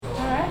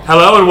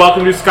Hello and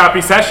welcome to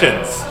Scoppy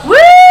Sessions. Woo!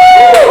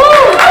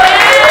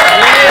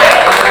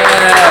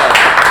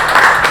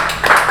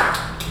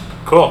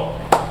 Cool.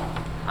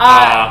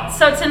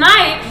 So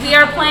tonight we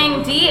are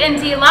playing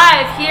D&D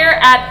Live here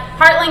at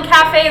Heartland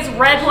Cafe's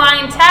Red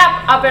Line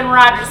Tap up in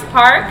Rogers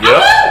Park.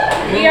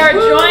 Yep. We are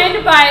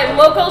joined by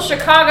local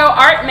Chicago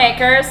art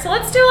makers. So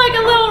let's do like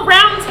a little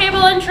round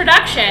table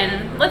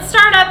introduction. Let's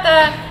start at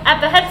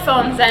the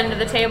headphones end of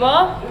the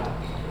table.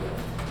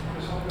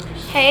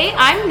 Hey,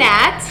 I'm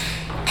Nat.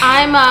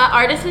 I'm an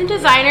artist and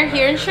designer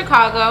here in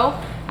Chicago.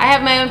 I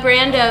have my own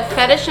brand of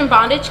fetish and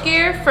bondage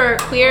gear for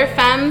queer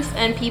femmes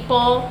and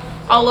people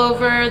all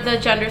over the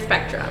gender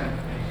spectrum.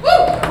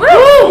 Woo!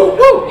 Woo!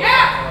 Woo!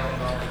 Yeah!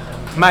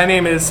 My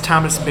name is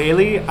Thomas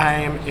Bailey.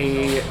 I am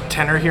a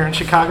tenor here in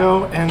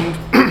Chicago, and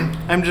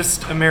I'm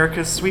just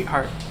America's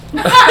sweetheart.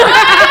 Nice.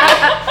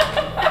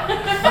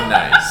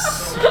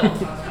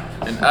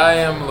 And I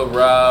am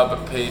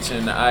LaRob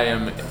Payton. I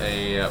am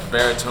a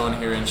baritone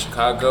here in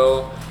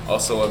Chicago,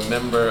 also a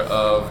member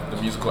of the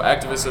Musical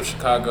Activists of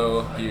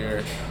Chicago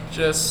here,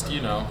 just,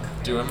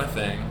 doing my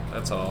thing,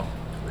 that's all.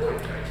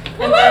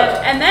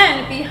 And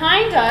then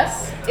behind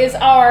us is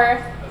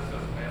our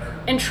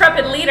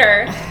intrepid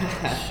leader,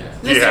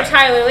 Mr.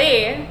 Tyler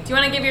Lee. Do you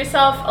want to give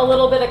yourself a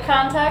little bit of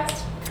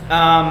context?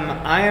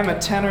 I am a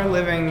tenor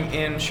living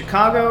in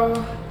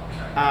Chicago.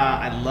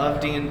 I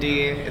love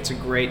D&D. It's a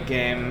great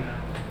game.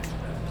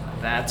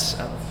 That's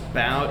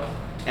about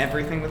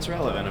everything that's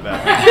relevant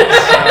about me.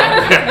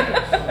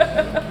 So,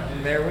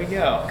 there we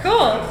go.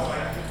 Cool.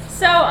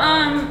 So,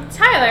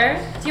 Tyler,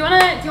 do you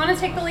wanna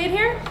take the lead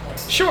here?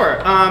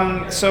 Sure.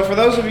 So for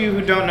those of you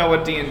who don't know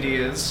what D&D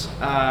is,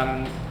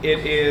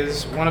 it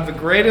is one of the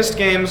greatest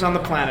games on the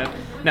planet.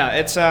 No,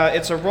 it's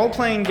a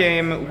role-playing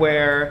game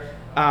where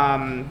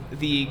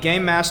the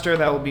game master,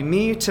 that will be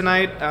me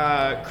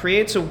tonight,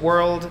 creates a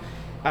world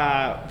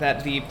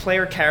that the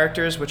player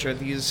characters, which are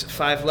these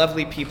 5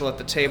 lovely people at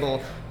the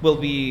table, will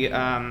be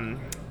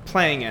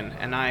playing in.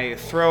 And I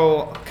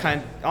throw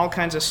all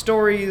kinds of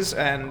stories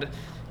and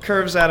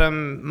curves at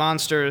them,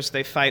 monsters,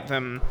 they fight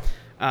them,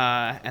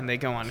 and they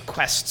go on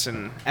quests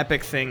and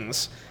epic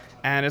things.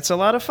 And it's a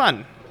lot of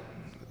fun.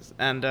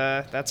 And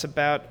that's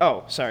about...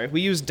 Oh, sorry,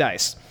 we use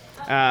dice.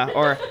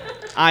 Or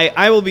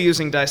I will be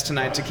using dice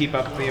tonight to keep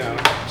up the...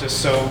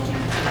 just so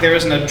there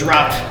isn't a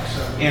drop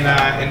in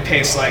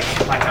pace like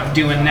I'm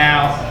doing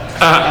now.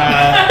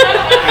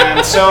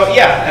 And so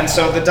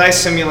the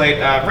dice simulate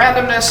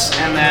randomness,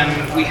 and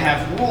then we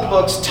have rule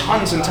books,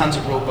 tons and tons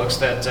of rule books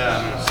that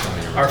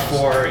are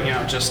for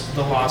just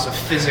the laws of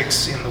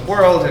physics in the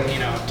world and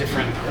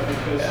different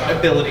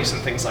abilities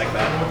and things like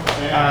that.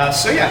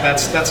 That's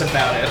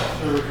about it.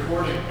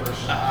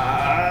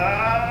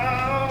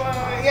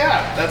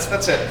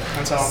 That's it.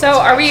 That's all.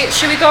 So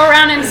should we go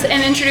around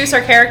and introduce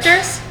our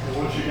characters?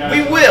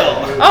 We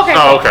will. Okay.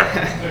 Oh,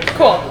 okay.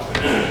 Cool.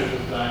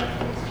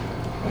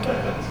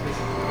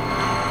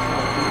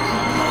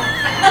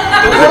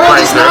 The world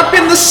has not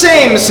been the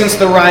same since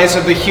the rise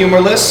of the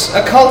Humorless,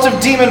 a cult of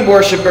demon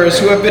worshippers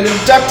who have been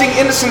abducting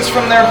innocents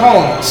from their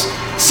homes.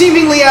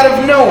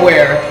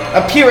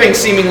 Appearing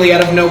seemingly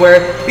out of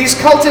nowhere, these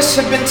cultists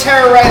have been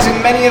terrorizing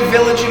many a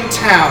village and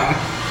town.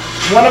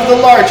 One of the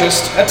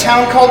largest, a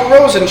town called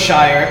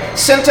Rosenshire,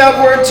 sent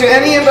out word to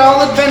any and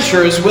all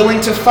adventurers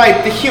willing to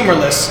fight the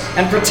Humorless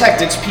and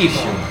protect its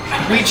people.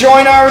 We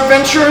join our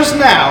adventurers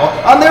now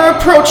on their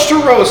approach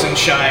to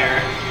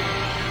Rosenshire.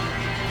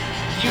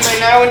 You may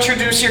now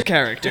introduce your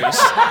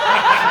characters.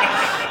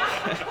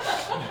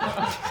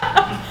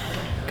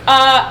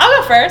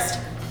 I'll go first.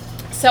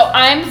 So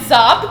I'm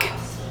Zobk.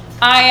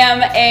 I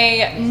am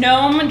a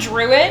gnome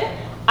druid.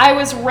 I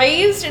was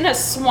raised in a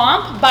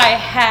swamp by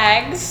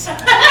hags.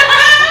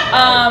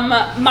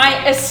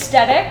 My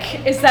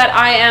aesthetic is that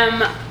I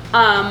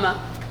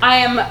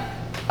am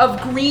of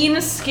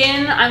green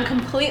skin, I'm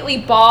completely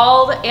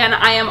bald, and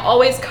I am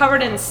always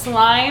covered in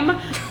slime.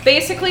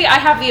 Basically, I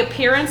have the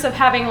appearance of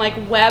having like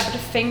webbed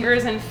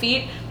fingers and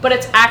feet, but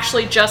it's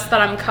actually just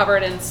that I'm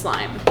covered in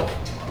slime.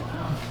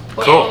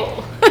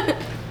 Cool.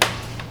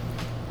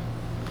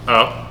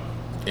 Oh.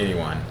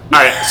 Anyone.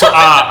 Alright, so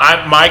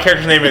my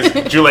character's name is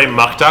Jule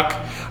Mukduk.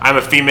 I'm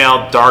a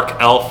female dark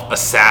elf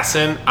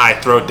assassin. I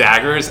throw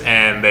daggers,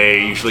 and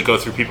they usually go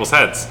through people's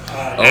heads.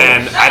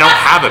 And I don't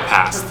have a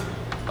past.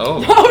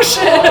 Oh. Oh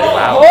shit!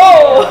 Wow.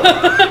 Whoa!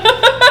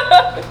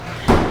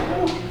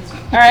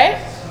 All right.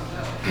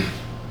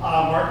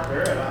 Mark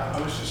Barrett.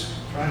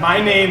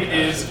 My name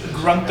is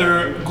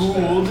Grunther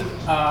Gould.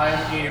 I'm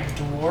a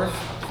dwarf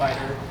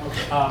fighter.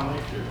 I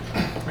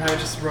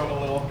just wrote a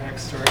little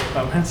backstory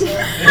about myself,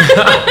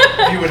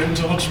 if you would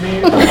indulge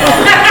me.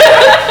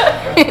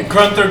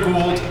 Grunther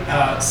Gould,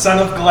 son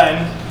of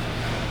Glenn,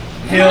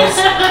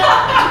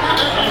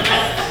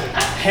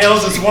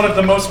 hails as one of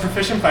the most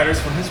proficient fighters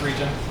from his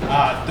region.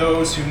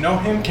 Those who know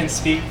him can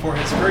speak for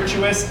his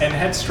virtuous and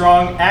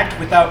headstrong, act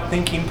without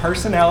thinking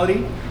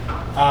personality,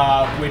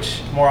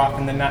 which more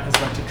often than not has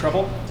led to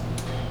trouble.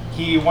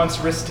 He once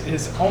risked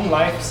his own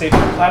life saving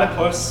a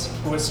platypus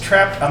who was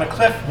trapped on a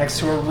cliff next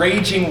to a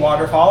raging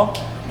waterfall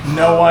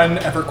No one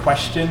ever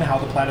questioned how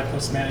the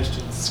platypus managed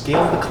to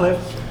scale the cliff.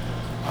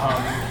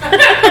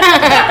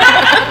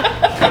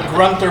 But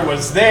Grunther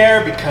was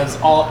there because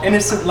all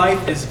innocent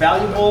life is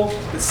valuable.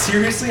 But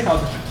seriously, how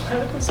did the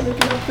platypus make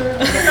it up there?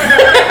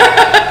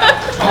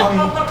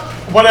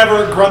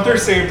 Whatever, Grunther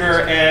saved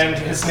her, and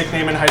his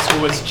nickname in high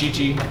school was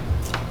Gigi.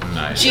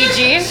 Nice.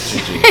 GG.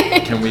 Gigi.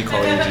 Can we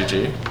call you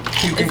Gigi?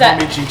 You can Is call that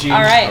me Gigi.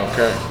 all right?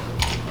 Okay.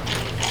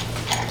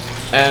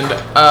 And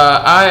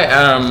I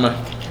am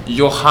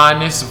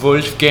Johannes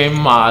Wolfgang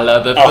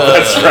Mahler III. Oh,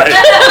 that's right.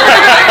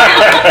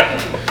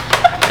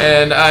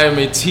 And I am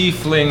a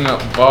tiefling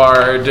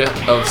bard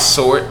of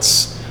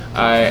sorts.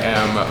 I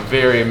am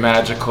very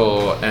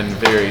magical and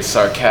very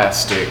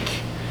sarcastic.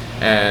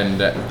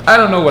 And I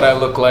don't know what I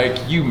look like.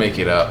 You make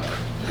it up.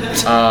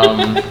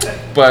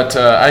 But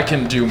I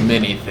can do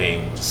many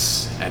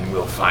things, and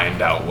we'll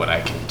find out what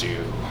I can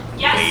do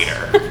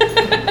later.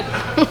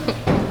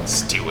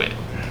 Let's do it.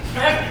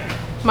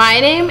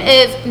 My name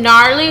is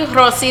Gnarly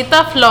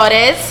Rosita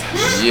Flores.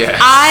 Yes.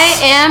 I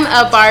am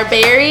a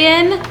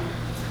barbarian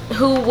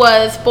who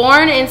was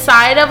born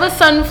inside of a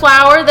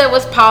sunflower that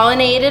was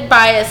pollinated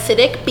by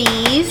acidic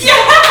bees.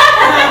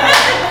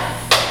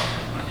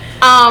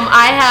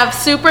 I have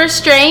super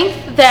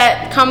strength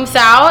that comes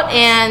out,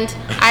 and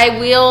I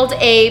wield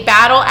a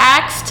battle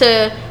axe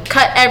to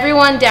cut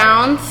everyone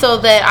down so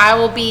that I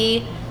will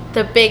be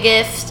the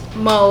biggest,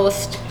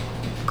 most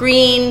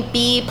green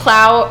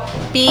bee-powered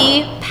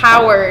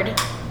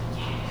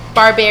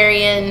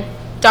barbarian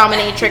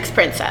dominatrix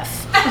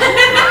princess.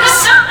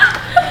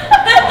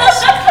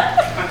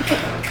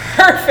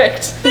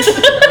 Perfect.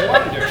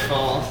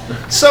 Wonderful.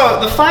 So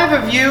the five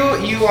of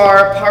you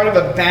are part of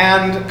a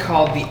band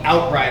called the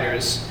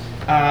Outriders.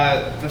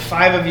 The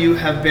five of you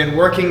have been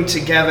working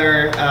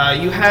together.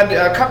 You had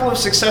a couple of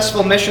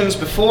successful missions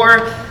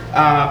before,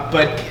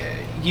 but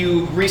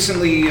you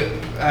recently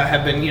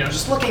have been,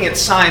 just looking at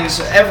signs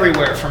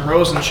everywhere from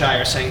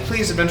Rosenshire saying,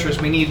 "Please, adventurers,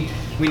 we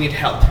need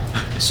help."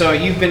 So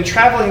you've been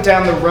traveling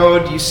down the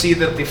road. You see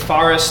that the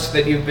forest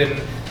that you've been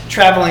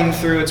traveling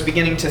through, it's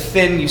beginning to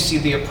thin. You see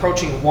the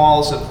approaching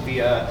walls of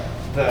the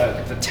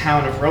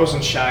town of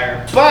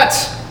Rosenshire.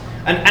 But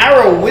an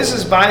arrow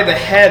whizzes by the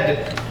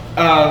head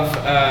of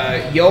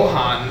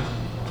Johann,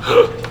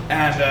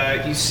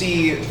 and you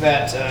see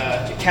that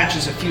it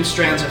catches a few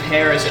strands of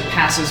hair as it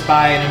passes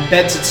by and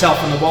embeds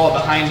itself in the wall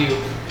behind you.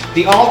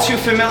 The all too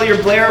familiar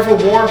blare of a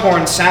war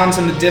horn sounds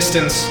in the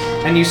distance,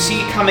 and you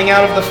see coming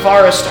out of the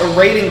forest a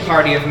raiding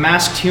party of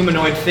masked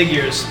humanoid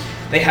figures.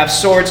 They have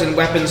swords and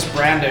weapons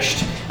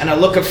brandished, and a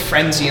look of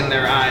frenzy in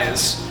their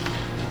eyes.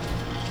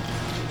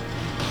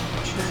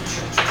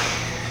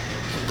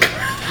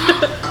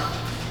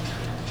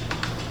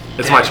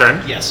 It's my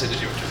turn. Yes, it is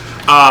your turn.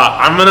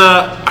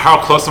 How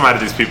close am I to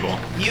these people?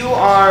 You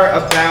are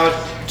about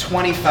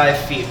 25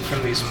 feet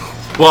from these.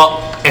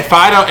 Well, if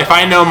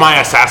I know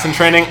my assassin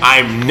training,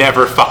 I'm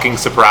never fucking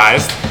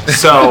surprised.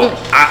 So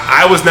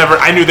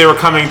I knew they were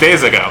coming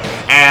days ago,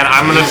 and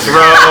I'm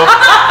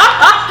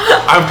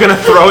gonna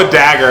throw a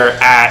dagger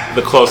at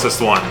the closest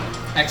one.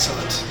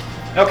 Excellent.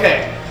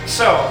 Okay,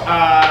 so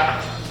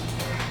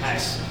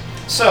nice.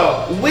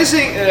 So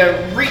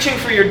reaching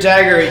for your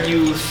dagger,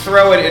 you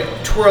throw it. It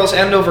twirls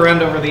end over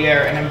the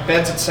air and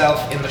embeds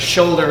itself in the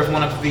shoulder of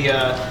one of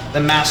the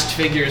masked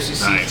figures. You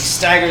see, he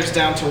staggers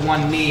down to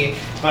one knee,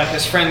 but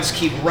his friends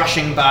keep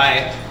rushing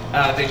by.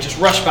 They just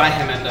rush by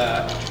him and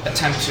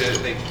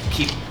they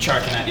keep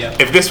charging at you.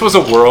 If this was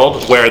a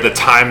world where the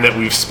time that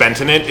we've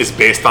spent in it is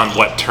based on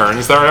what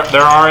turns there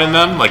are in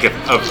them,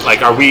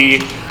 are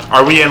we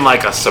in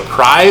like a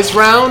surprise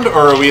round,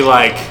 or are we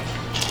like?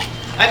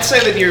 I'd say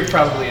that you're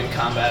probably in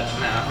combat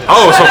now.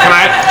 Oh, so can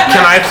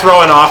I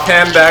throw an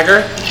offhand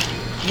dagger?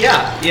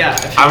 Yeah.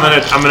 I'm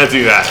gonna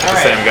do that to the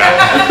same guy.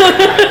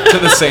 To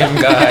the same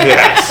guy.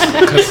 Yes.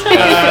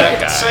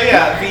 So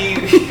yeah,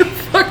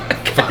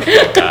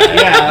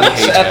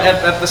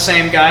 at the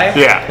same guy.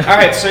 Yeah. All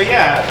right. So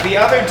yeah, the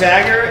other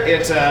dagger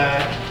it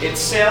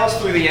sails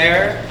through the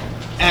air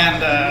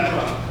and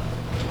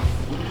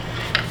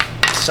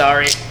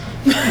sorry.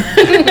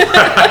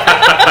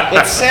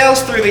 It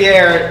sails through the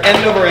air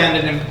end over end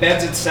and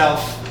embeds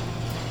itself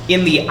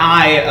in the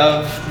eye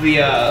of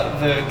the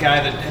guy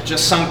that had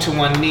just sunk to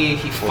one knee.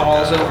 He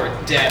falls over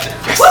dead.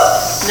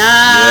 Nice.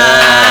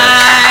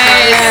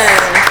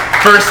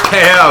 First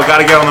KO. Got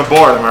to get on the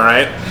board. Am I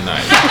right?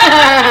 Nice.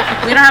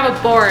 We don't have a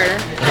board.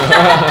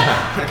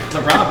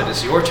 Rob, it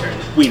is your turn.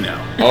 We know.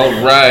 All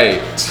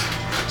right.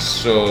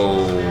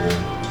 So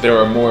there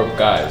are more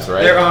guys,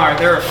 right? There are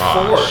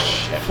Oh,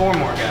 four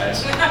more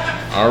guys.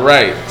 All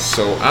right.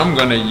 So I'm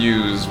gonna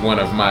use one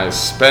of my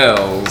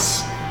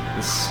spells.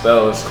 This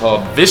spell is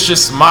called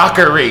Vicious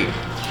Mockery.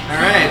 All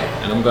right.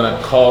 And I'm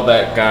gonna call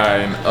that guy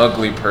an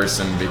ugly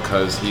person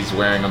because he's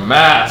wearing a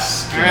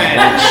mask. All right. And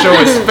won't show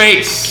his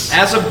face.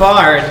 As a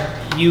bard,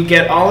 you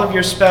get all of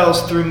your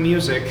spells through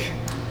music.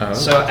 Oh.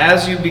 So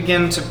as you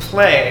begin to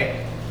play,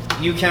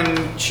 you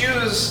can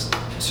choose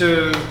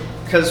to.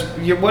 Because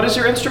what is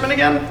your instrument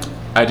again?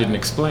 I didn't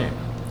explain.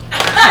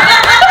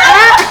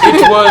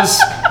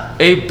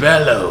 a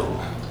bellow,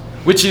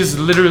 which is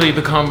literally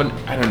the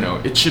I don't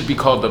know, it should be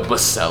called the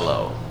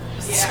basello.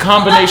 It's a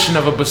combination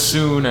of a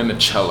bassoon and a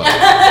cello.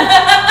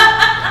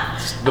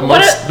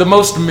 The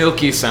most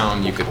milky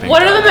sound you could think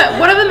What of.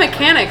 are the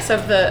mechanics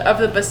of the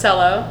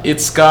basello?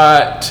 It's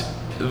got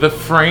the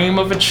frame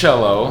of a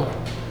cello,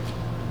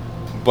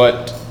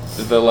 but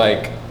the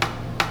like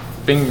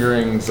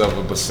fingerings of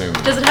a bassoon.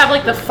 Does it have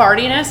like the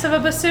fartiness of a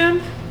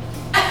bassoon?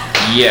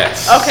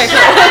 Yes. Okay, cool.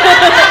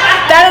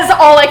 That is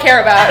all I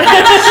care about.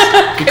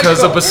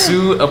 Because a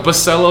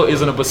basello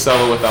isn't a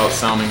basello without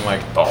sounding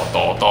like do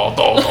do do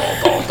do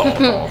do do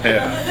do.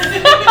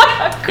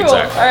 Yeah. Cool.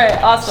 Exactly. All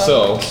right. Awesome.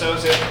 So So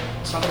is it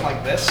something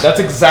like this? that's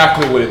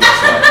exactly what it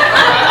looks like.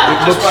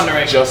 It Just looks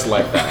wondering. just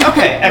like that.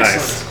 Okay, Nice.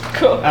 excellent.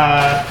 cool.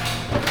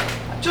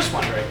 Just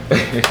wondering.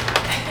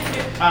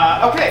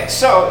 Okay,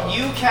 so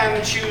you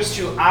can choose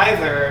to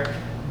either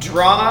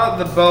draw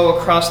the bow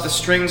across the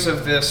strings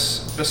of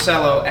this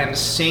basello and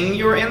sing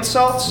your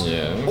insults,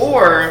 Yes.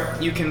 or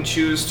you can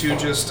choose to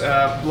just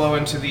blow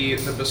into the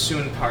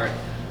bassoon part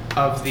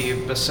of the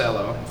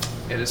basello.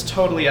 It is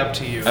totally up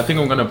to you. I think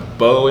I'm gonna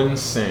bow and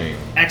sing.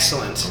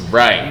 Excellent.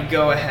 Right. You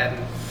go ahead.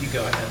 You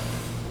go ahead.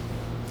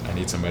 I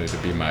need somebody to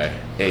be my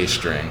A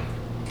string.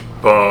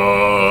 Boom.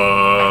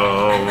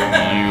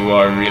 You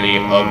are really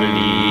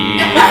ugly,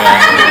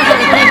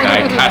 and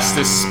I cast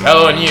a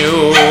spell on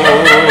you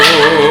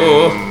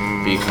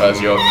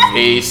because your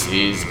face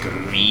is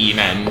green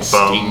and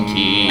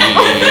stinky.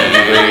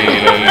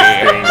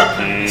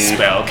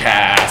 Spell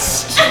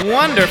cast.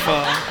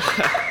 Wonderful.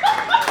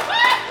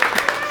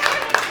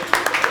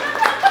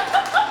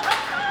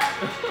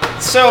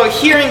 So,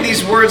 hearing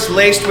these words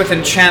laced with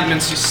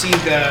enchantments, you see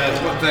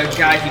the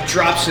guy, he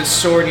drops his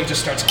sword and he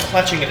just starts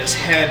clutching at his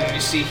head, and you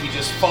see he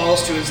just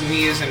falls to his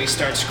knees and he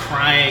starts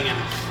crying, and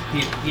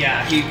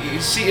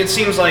it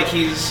seems like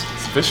he's,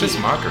 It's vicious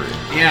mockery.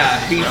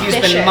 he's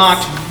Vicious. been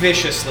mocked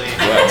viciously.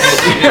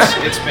 Yes.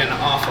 It's been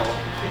awful.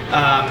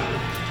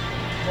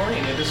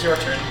 Maureen, it is your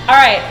turn. All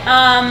right.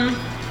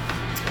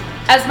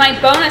 As my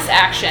bonus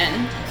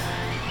action,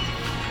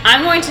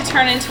 I'm going to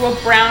turn into a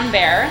brown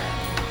bear.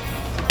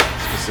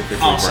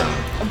 Specifically Awesome.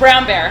 brown. A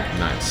brown bear.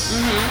 Nice.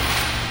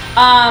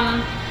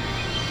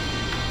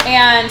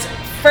 And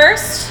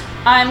first,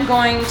 I'm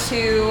going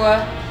to.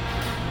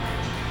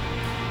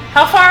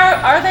 How far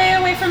are they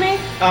away from me?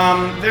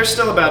 They're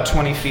still about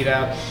 20 feet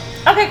out.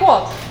 Okay,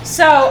 cool.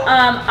 So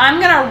I'm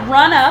gonna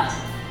run up,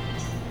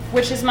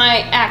 which is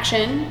my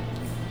action.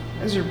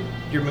 Is your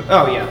move?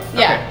 Oh yeah.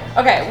 Yeah.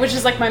 Okay, which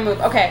is like my move.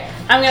 Okay,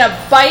 I'm gonna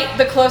bite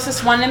the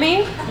closest one to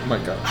me. Oh my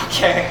god.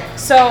 Okay.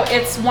 So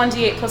it's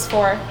 1d8 plus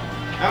 4.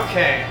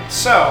 Okay,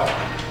 so,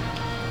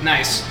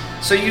 nice.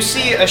 So you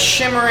see a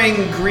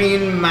shimmering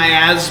green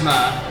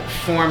miasma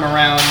form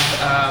around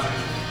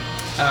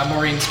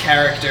Maureen's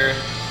character,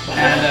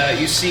 and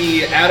you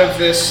see out of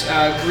this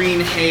green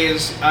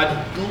haze,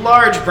 a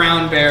large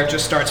brown bear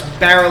just starts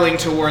barreling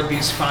toward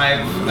these five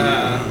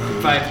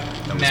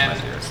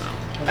men.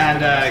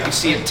 And you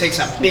see it takes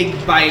a big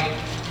bite,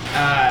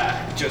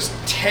 just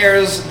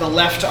tears the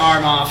left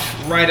arm off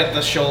right at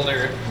the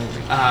shoulder.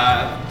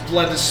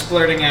 Blood is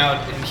splurting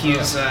out, and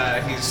he's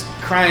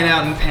crying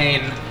out in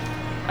pain.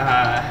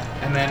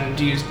 And then,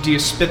 do you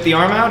spit the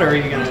arm out, or are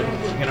you gonna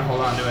hold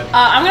on to it?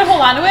 I'm gonna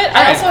hold on to it. I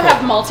Alright, also cool.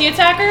 have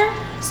multi-attacker,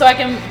 so I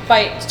can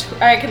bite.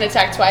 I can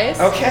attack twice.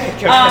 Okay,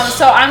 good.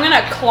 So I'm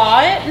gonna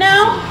claw it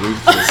now,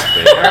 Ruthless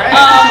bit. All right,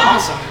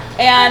 awesome.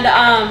 and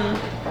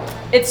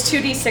it's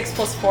 2d6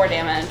 plus 4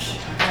 damage.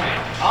 All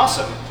right,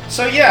 awesome.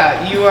 So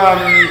yeah,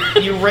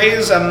 you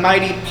raise a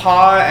mighty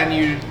paw, and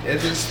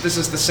this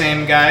is the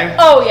same guy.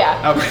 Oh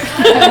yeah. Okay.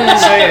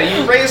 So yeah,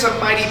 you raise a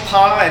mighty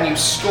paw and you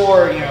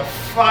score,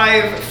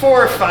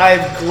 4 or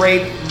 5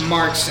 great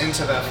marks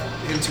into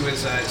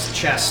his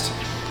chest.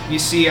 You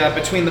see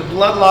between the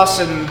blood loss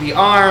in the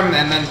arm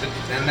and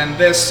then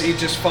this, he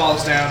just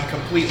falls down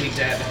completely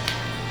dead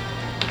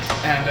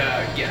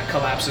and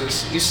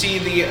collapses. You see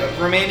the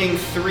remaining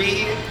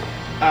 3.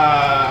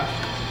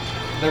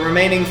 The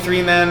remaining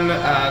 3 men,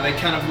 they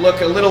kind of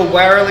look a little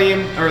warily,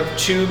 or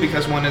 2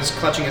 because one is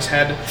clutching his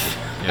head.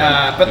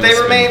 Yeah, But they he's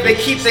remain. They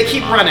vicious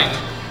keep mob. running.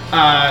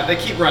 They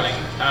keep running.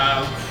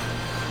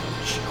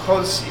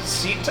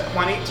 Rosita,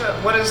 Juanita.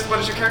 What is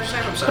your character's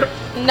name? I'm sorry.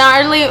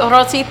 Gnarly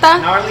Rosita.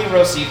 Gnarly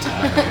Rosita.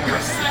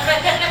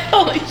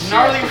 Holy shit.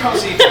 Gnarly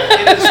Rosita.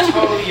 It is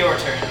totally your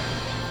turn.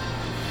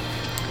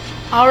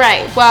 All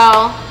right.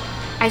 Well,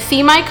 I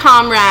see my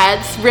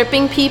comrades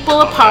ripping people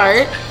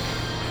apart,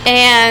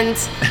 and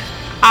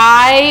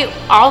I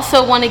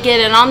also want to get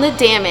in on the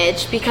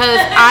damage because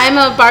I'm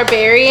a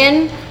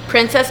barbarian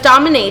princess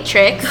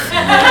dominatrix.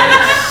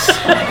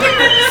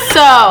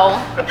 So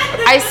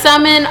I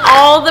summon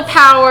all the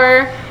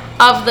power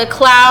of the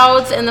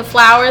clouds and the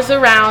flowers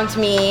around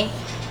me,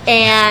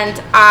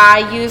 and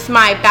I use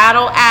my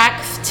battle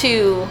axe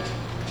to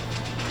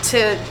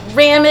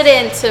ram it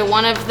into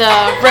one of the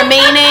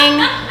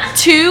remaining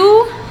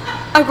 2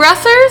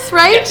 aggressors,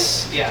 right?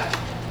 Yes. Yeah.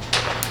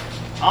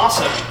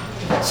 Awesome.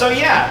 So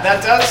yeah,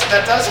 that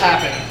does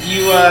happen.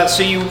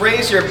 You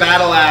raise your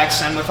battle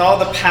axe, and with all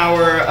the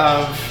power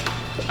of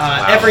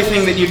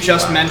everything that you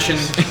just mentioned,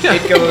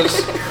 it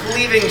goes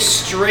cleaving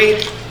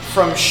straight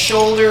from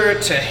shoulder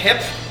to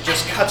hip,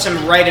 just cuts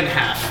him right in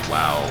half.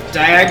 Wow.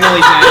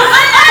 Diagonally down.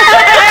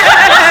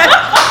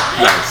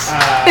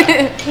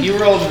 You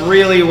rolled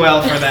really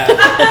well for that.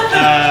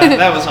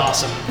 That was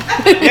awesome.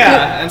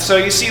 Yeah, and so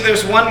you see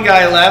there's one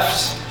guy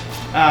left.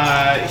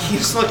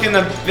 He's looking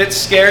a bit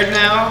scared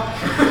now.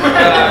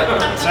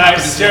 I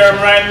stare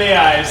him right in the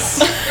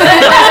eyes.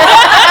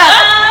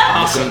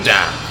 Awesome.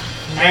 Down.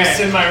 Mace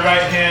in my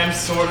right hand,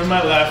 sword in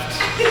my left.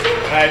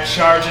 And I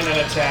charge in an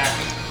attack.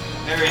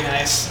 Very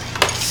nice.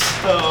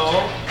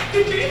 So,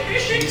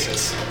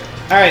 Jesus.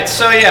 All right,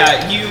 so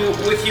yeah, you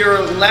with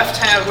your left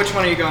hand. Which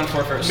one are you going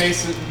for first?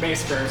 Mace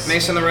first.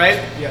 Mace on the right.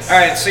 Yes. All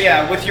right, so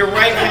yeah, with your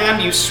right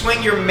hand, you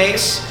swing your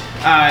mace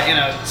in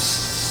a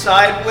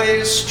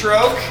sideways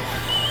stroke,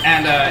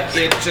 and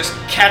it just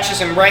catches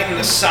him right in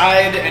the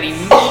side, and he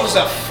moves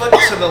a foot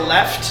to the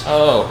left.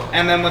 Oh.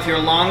 And then with your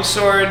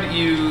longsword,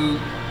 you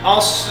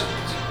also.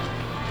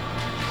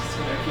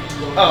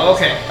 Oh,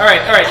 okay. All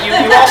right. You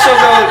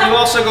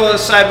also go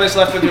sideways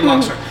left with your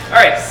longsword. All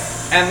right,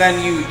 and then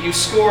you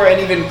score an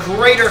even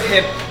greater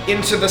hit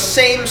into the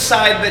same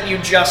side that you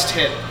just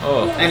hit.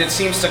 Oh. And it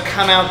seems to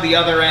come out the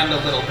other end a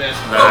little bit.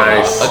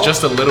 Nice.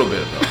 Just a little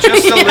bit, though.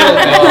 Just a little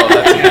bit. Oh,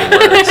 that's even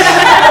worse.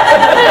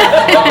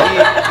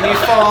 He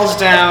falls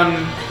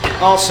down,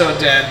 also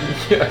dead.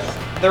 Yes.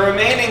 The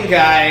remaining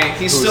guy,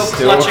 he's still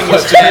still clutching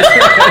his clutching. chin.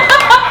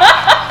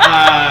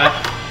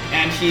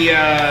 And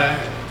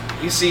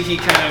you see he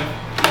kind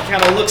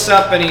of looks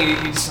up and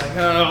he's like,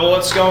 oh,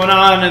 what's going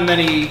on? And then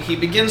he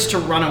begins to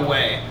run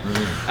away.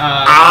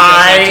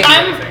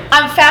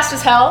 I'm fast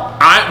as hell.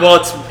 I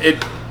want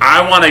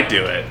to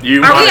do it.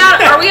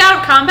 Are we out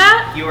of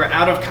combat? You are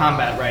out of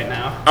combat right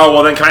now. Oh,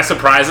 well then can I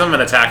surprise him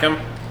and attack him?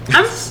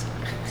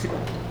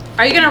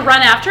 Are you gonna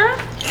run after him?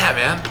 Yeah,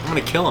 man. I'm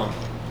gonna kill him.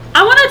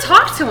 I want to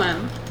talk to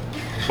him.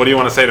 What do you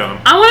want to say to him?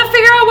 I want to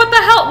figure out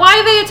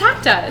why they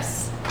attacked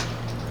us.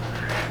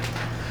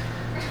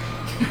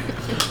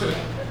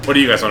 What do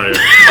you guys want to do?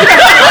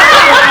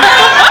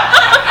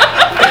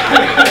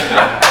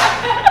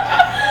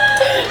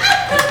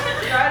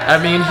 I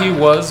mean, he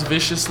was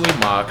viciously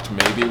mocked.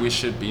 Maybe we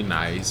should be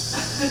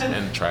nice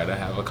and try to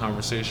have a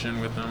conversation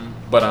with him.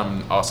 But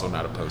I'm also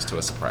not opposed to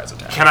a surprise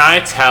attack. Can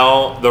I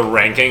tell the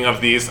ranking of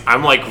these?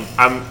 I've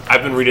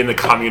been reading the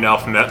Commune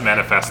Elf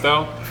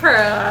Manifesto,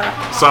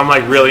 so I'm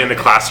like really into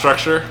class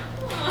structure.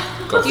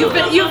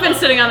 You've been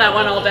sitting on that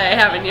one all day,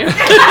 haven't you?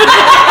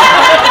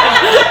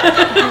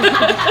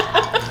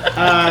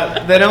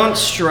 They don't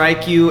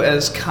strike you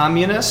as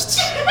communists.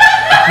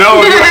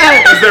 No, is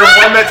there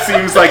one that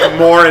seems like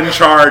more in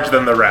charge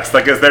than the rest?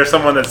 Like, is there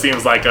someone that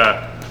seems like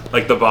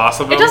the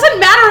boss of them? It doesn't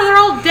matter, they're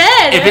all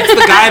dead. If it's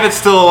the guy that's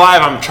still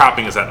alive, I'm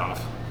chopping his head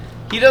off.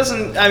 He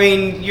doesn't. I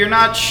mean, you're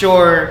not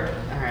sure.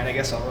 All right, I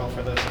guess I'll roll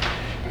for this.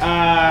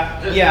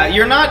 Yeah,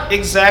 you're not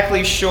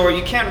exactly sure.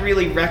 You can't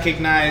really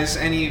recognize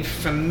any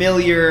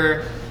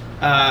familiar,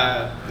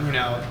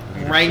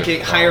 ranking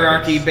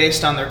hierarchy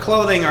based on their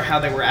clothing or how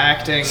they were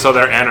acting. So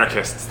they're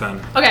anarchists then.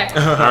 Okay.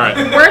 All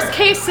right. Worst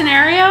case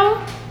scenario,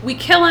 we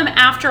kill him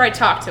after I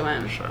talk to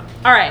him. Sure.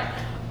 All right.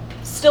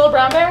 Still a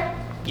brown bear?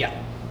 Yeah.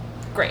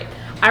 Great.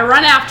 I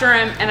run after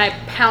him and I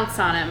pounce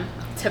on him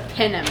to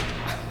pin him.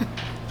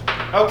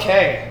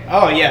 Okay.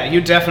 Oh yeah,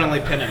 you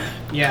definitely pin him.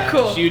 Yeah.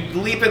 Cool. You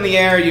leap in the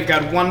air. You've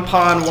got one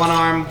paw on one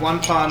arm, one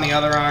paw on the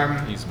other arm.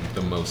 He's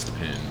the most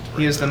pinned.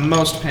 He is the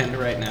most pinned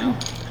right now.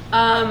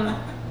 All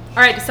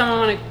right. Does someone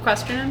want to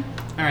question him?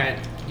 All right.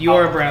 You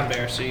are a brown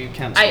bear, so you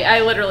can't. I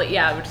literally,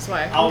 yeah, which is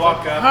why. I'll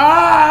walk up.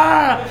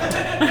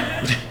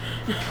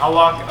 I'll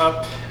walk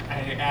up.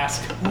 I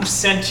ask, "Who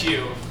sent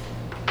you?"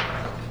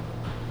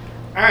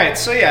 All right,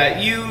 so yeah,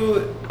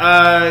 you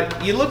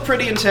look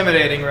pretty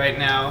intimidating right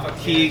now.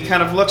 He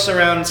kind of looks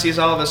around and sees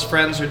all of his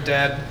friends are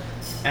dead,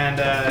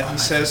 and he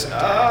says,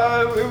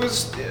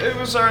 "It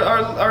was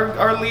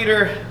our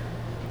leader.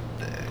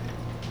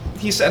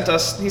 He sent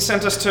us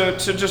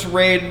to just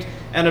raid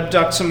and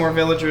abduct some more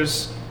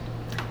villagers."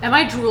 Am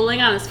I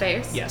drooling on his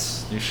face?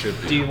 Yes. You should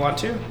be. Do you want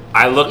to?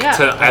 I look Yeah.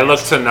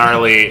 to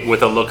Gnarly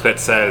with a look that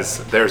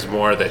says, "There's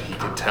more that he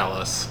can tell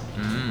us."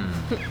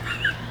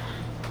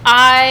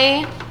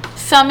 I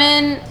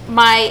summon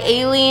my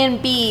alien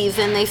bees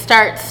and they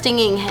start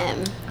stinging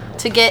him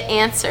to get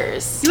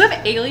answers. You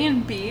have alien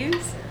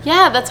bees?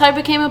 Yeah, that's how I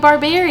became a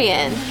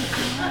barbarian.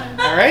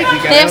 All right, you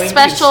got. They have alien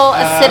special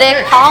bees.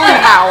 acidic pollen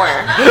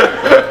power.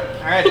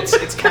 All right,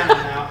 it's counting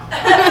now.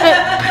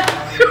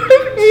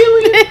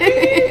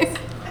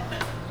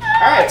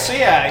 All right, so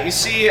yeah, you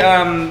see,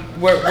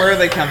 where are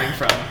they coming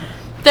from?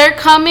 They're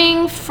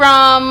coming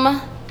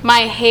from my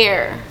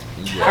hair.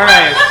 All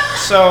right,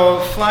 so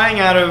flying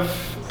out of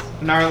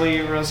Gnarly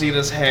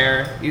Rosita's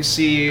hair, you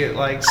see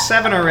like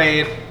 7 or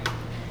 8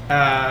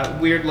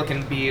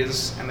 weird-looking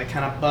bees, and they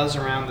kind of buzz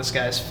around this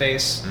guy's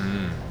face.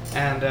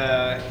 And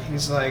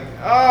he's like,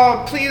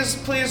 "Oh,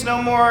 please,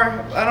 no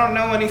more. I don't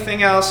know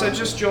anything else. I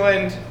just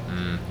joined."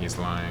 He's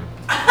lying.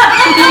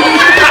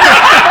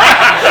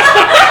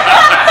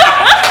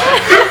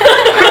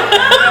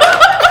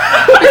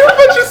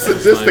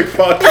 Sadistic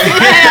fuck.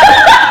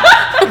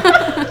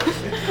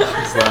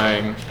 He's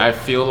lying. I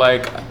feel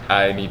like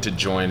I need to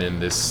join in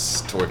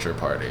this torture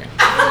party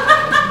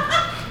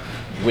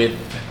with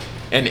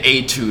an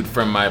etude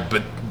from my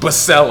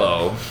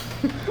Basello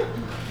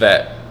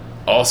that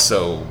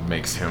also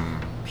makes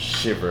him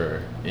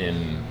shiver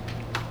in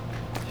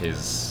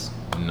his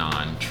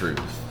non-truth.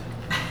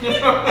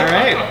 All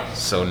right.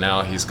 So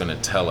now he's gonna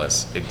tell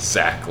us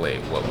exactly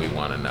what we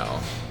want to know.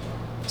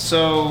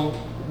 So,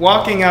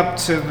 walking up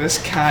to this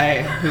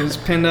guy who's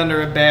pinned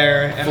under a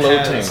bear and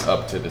Floating has-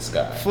 up to the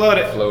sky.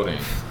 Floating.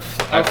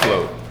 I Okay.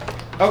 float.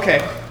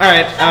 Okay,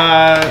 alright,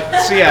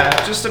 so yeah,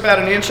 just about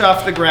an inch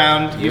off the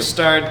ground, you Yep.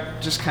 start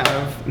just kind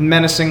of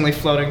menacingly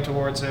floating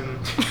towards him.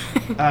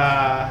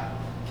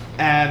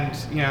 And,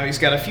 you know, he's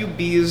got a few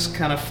bees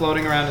kind of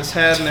floating around his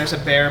head, and there's a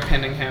bear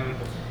pinning him.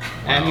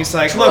 And he's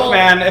like, "Look,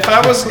 man, if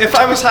I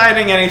was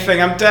hiding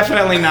anything, I'm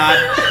definitely not."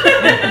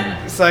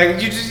 It's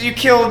like, you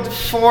killed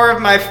four of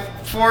my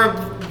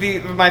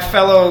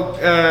fellow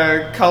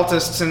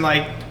cultists in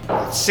like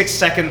 6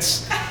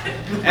 seconds.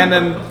 And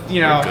then,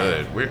 you know,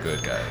 We're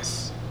good,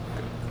 guys.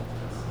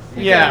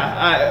 yeah,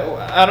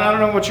 I don't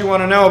know what you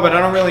want to know, but I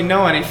don't really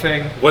know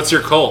anything. What's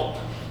your cult?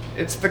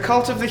 It's the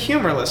cult of the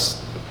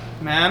humorless,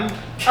 man.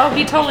 Oh,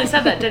 he totally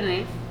said that, didn't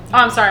he? Oh,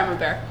 I'm sorry, I'm a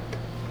bear.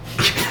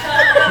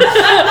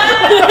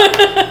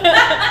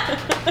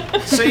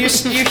 So you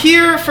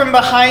hear from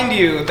behind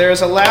you,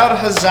 there's a loud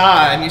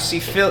huzzah, and you see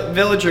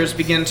villagers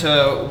begin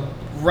to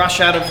rush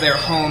out of their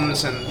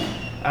homes, and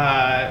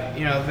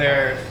you know,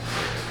 they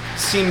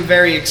seem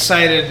very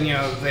excited. You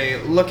know,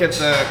 they look at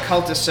the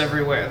cultists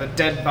everywhere, the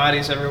dead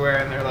bodies everywhere,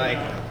 and they're like,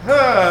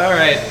 all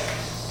right.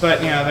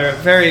 But, you know, they're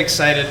very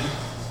excited.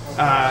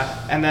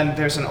 And then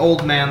there's an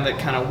old man that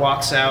kind of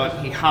walks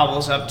out. He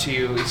hobbles up to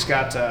you. He's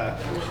got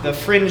the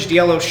fringed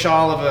yellow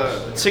shawl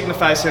that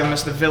signifies him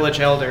as the village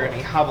elder, and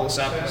he hobbles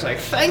up. He's like,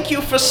 "Thank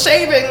you for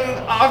saving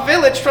our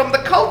village from the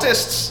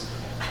cultists.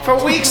 For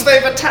weeks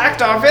they've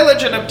attacked our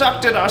village and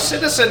abducted our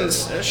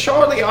citizens.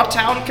 Surely our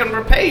town can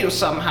repay you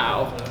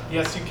somehow."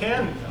 Yes, you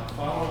can.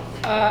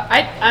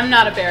 I'm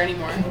not a bear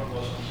anymore.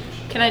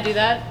 Can I do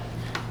that?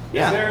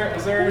 Yeah.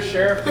 Is there a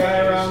sheriff guy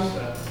around?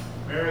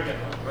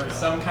 Or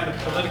some kind of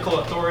political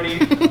authority?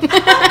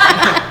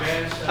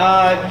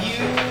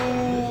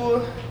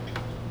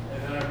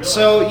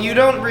 So you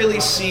don't really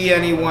see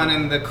anyone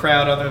in the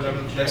crowd other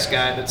than this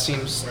guy that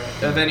seems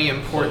of any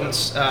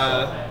importance.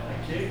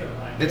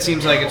 It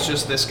seems like it's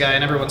just this guy,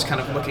 and everyone's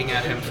kind of looking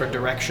at him for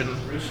direction.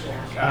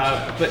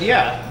 But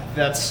yeah,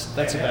 that's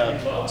about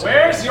it.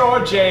 Where's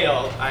your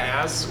jail? I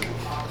ask.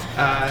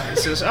 He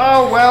says,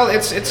 "Oh well,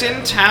 it's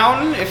in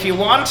town. If you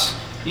want,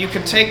 you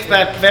can take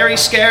that very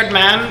scared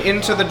man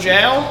into the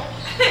jail,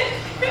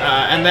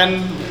 and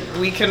then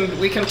we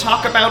can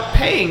talk about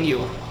paying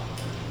you,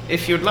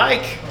 if you'd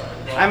like.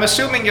 I'm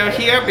assuming you're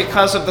here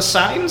because of the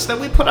signs that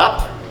we put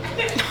up."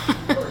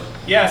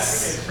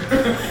 Yes.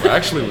 Well,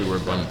 actually, we were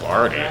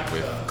bombarded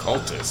with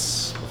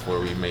cultists before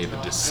we made the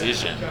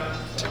decision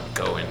to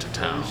go into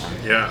town.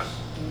 Yeah.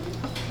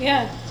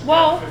 Yeah.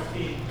 Well,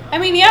 I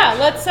mean, yeah.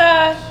 Let's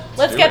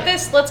do get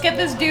it.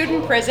 this dude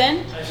in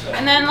prison,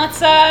 and then let's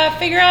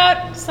figure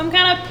out some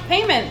kind of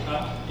payment.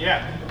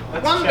 Yeah.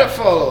 Let's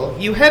Wonderful.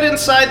 You head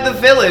inside the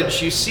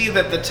village. You see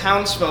that the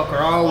townsfolk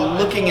are all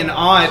looking in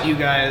awe at you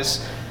guys.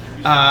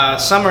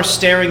 Some are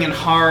staring in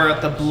horror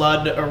at the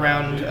blood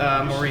around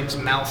Maureen's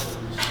mouth.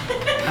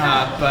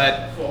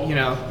 But you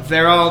know,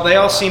 they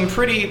all seem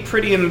pretty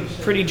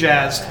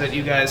jazzed that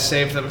you guys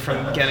saved them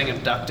from getting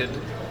abducted.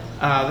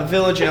 The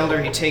village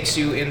elder, he takes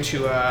you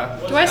into a.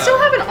 Do I still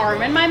have an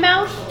arm in my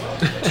mouth?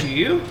 Do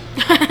you?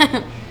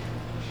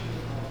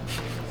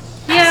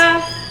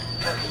 Yeah,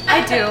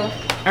 I do.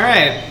 All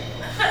right.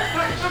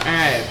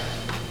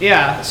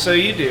 Yeah. So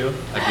you do.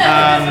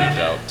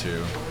 Out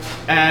too.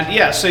 And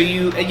yeah, so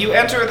you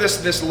enter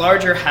this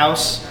larger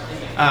house.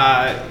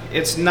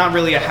 It's not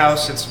really a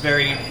house. It's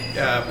very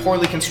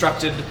poorly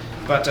constructed.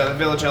 But the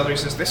village elder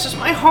says, "This is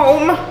my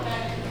home."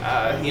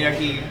 You know,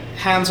 he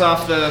hands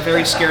off the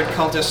very scared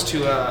cultist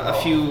to a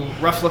few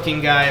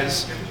rough-looking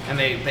guys, and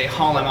they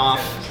haul him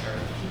off.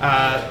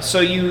 So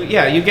you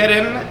get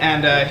in,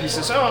 and he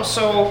says, "Oh,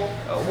 so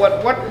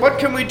what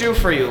can we do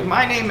for you?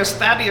 My name is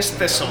Thaddeus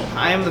Thistle.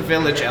 I am the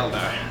village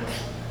elder."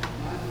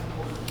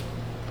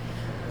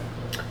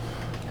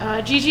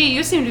 Gigi,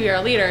 you seem to be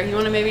our leader. You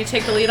want to maybe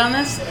take the lead on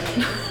this?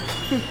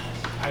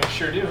 I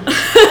sure do.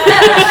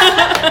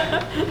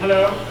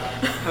 Hello.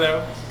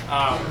 Hello.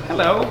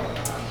 Hello.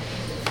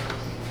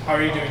 How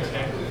are you doing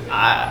today?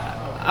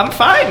 I'm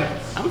fine.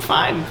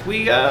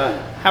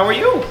 How are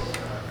you?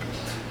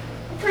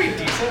 Pretty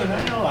decent, I'm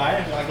not gonna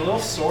lie. Like a little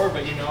sore,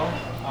 but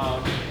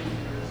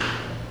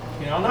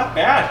not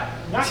bad.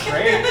 Not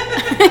great,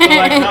 but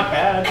like not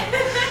bad.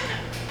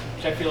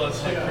 which I feel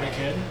is like pretty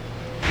good.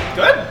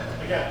 Good.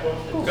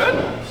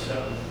 Good.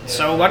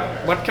 So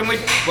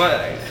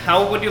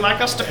how would you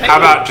like us to pay How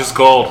you? about just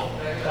gold?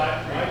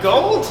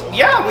 Gold?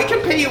 Yeah, we can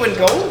pay you in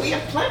gold. We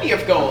have plenty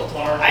of gold.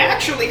 I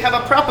actually have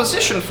a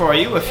proposition for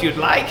you if you'd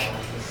like.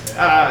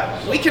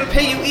 We can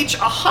pay you each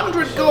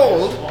 100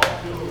 gold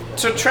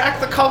to track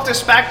the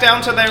cultists back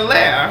down to their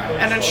lair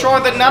and ensure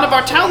that none of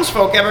our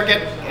townsfolk ever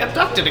get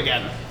abducted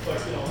again.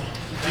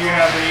 Do you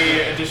have any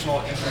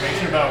additional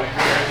information about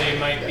where they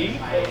might be?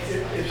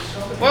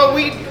 Well,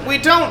 we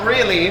don't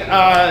really.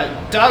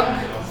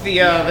 Doug,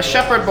 the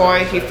shepherd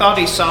boy, he thought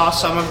he saw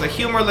some of the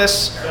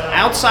humorless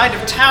outside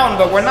of town,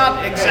 but we're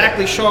not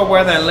exactly sure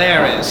where their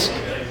lair is.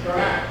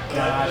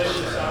 Gosh.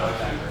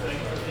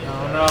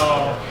 Oh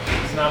no.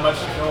 There's not much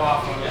to go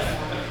off of.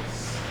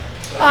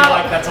 I feel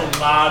like that's a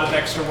lot of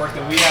extra work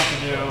that we have to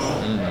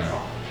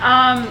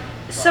do.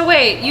 So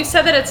wait, you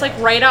said that it's like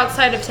right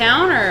outside of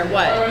town, or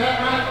what?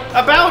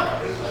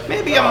 About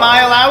maybe a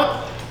mile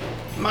out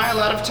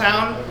of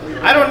town.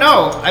 I don't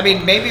know. I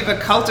mean, maybe the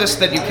cultist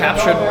that you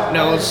captured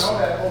knows.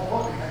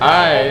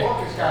 I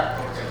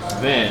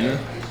then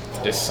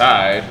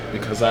decide,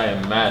 because I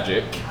am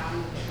magic,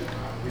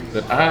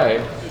 that I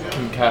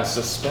can cast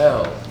a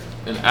spell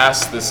and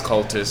ask this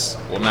cultist,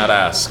 well, not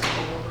ask,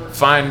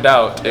 find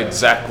out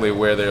exactly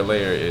where their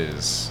lair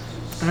is.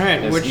 All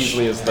right, As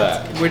easily as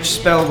that. Which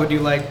spell would you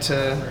like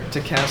to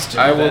cast? To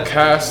do I will that?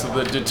 cast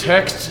the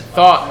Detect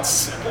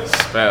Thoughts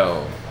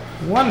spell.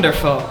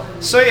 Wonderful.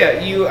 So yeah,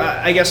 you.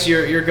 I guess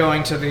you're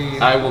going to the.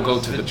 I will go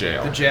to the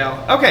jail. The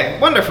jail. Okay,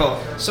 wonderful.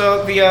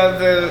 So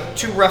the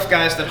two rough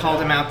guys that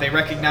hauled him out, they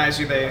recognize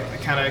you. They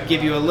kind of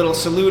give you a little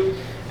salute,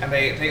 and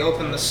they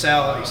open the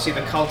cell. You see the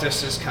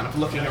cultist is kind of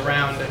looking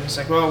around, and he's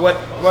like, "Well,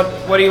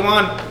 what do you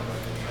want?"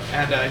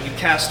 And you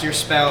cast your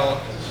spell,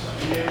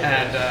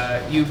 and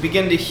you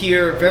begin to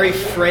hear very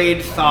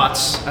frayed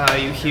thoughts.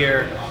 You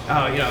hear,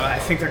 I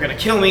think they're gonna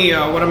kill me.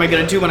 What am I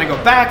gonna do when I go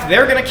back?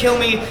 They're gonna kill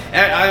me.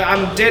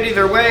 I'm dead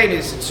either way. And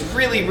it's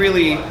really,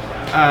 really,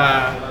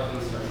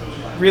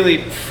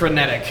 really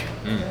frenetic.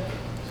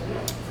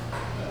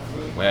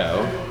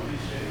 Well,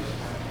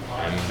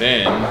 and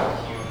then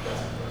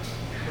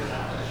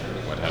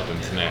what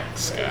happens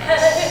next,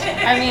 guys?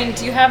 I mean,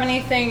 do you have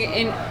anything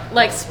in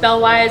like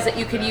spell-wise that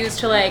you could use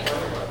to like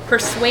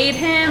persuade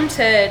him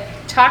to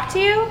talk to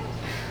you?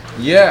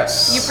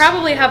 Yes. You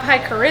probably have high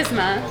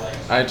charisma.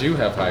 I do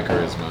have high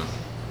charisma.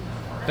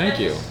 Thank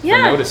you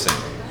Yeah. for noticing.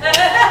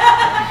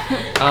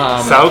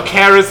 So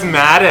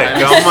charismatic.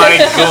 Oh my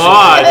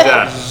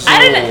god.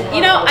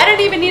 I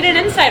didn't even need an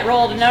insight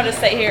roll to notice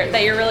that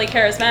you're really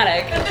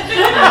charismatic.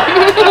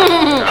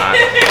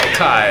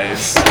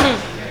 Guys.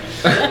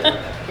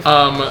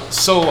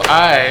 So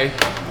I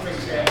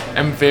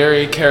am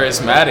very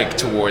charismatic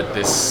toward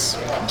this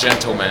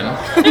gentleman.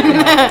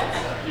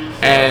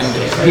 And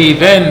he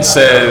then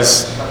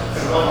says,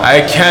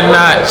 I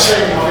cannot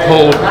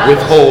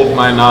withhold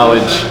my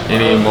knowledge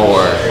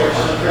anymore.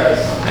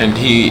 And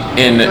he,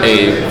 in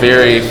a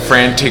very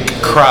frantic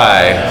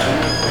cry,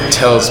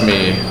 tells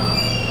me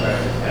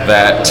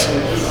that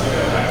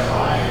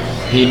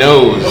he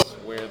knows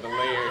where the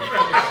lair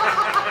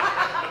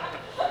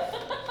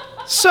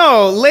is.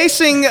 So,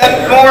 lacing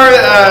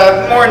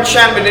more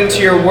enchantment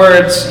into your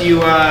words,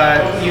 you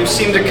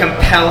seem to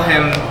compel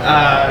him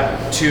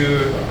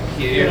to.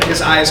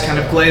 His eyes kind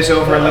of glaze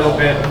over a little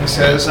bit. He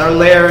says, "Our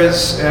lair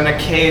is in a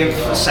cave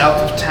south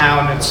of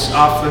town. It's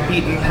off the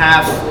beaten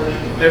path.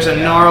 There's a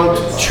gnarled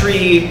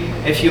tree.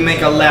 If you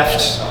make a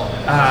left,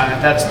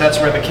 that's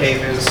where the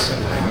cave is."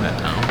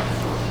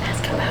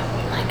 Ask about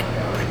like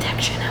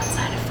protection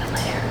outside of the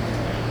lair.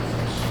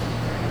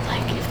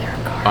 Like if there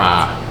are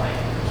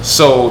guards.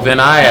 So then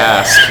I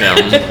ask him,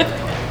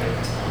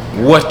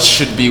 what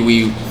should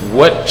we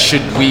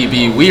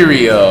be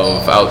weary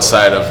of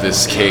outside of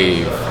this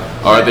cave?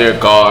 Are there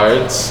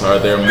guards? Are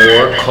there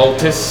more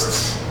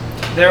cultists?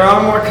 There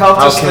are more How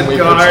cultists can than we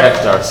guard.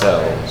 protect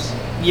ourselves?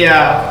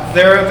 Yeah,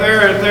 there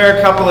are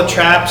a couple of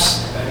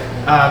traps.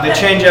 They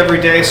change every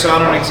day, so I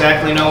don't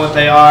exactly know what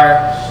they are.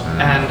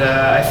 And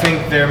I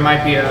think there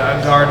might be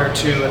a guard or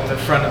two at the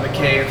front of the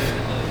cave.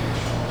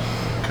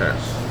 Okay.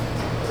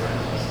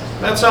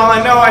 That's all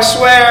I know, I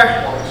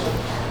swear.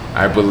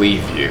 I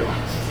believe you.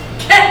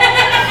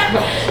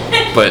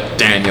 But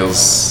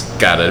Daniel's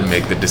gotta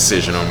make the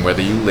decision on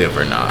whether you live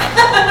or not.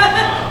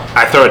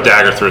 I throw a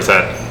dagger through his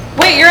head.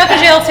 Wait, you're at the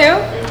jail too?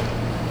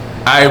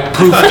 I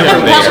poofed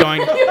him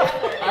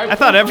there. I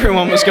thought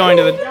everyone was going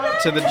to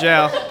the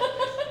jail.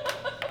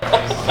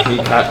 He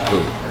got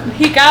poofed.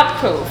 He got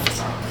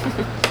poofed.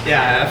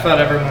 Yeah, I thought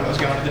everyone was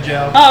going to the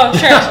jail. Oh,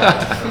 sure.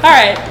 All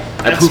right.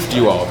 I poofed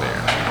you all there.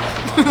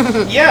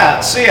 Yeah,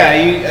 so yeah,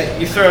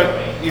 you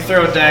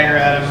throw a dagger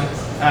at him.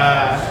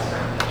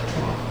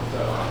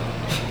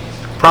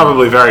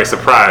 Probably very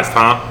surprised,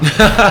 huh?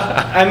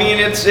 I mean,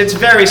 it's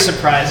very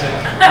surprising.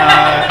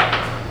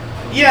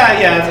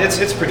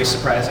 It's pretty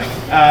surprising.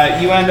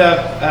 You end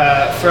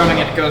up throwing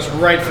it goes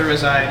right through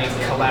his eye, and he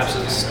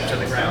collapses to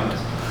the ground.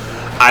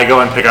 I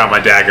go and pick out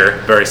my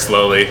dagger very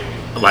slowly,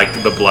 like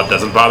the blood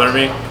doesn't bother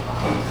me.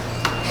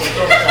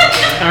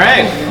 All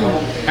right,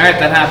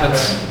 that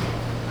happens.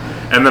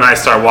 And then I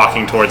start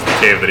walking towards the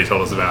cave that he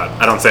told us about.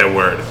 I don't say a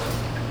word.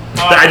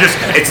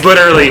 It's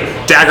literally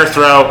dagger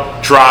throw,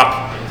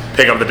 drop,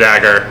 pick up the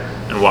dagger,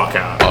 and walk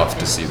out. Off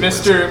to see the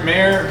Mr.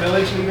 Mayor,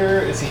 village leader,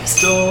 is he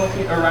still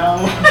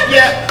around?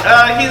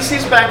 Yeah,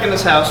 he's back in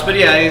his house, but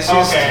yeah, he's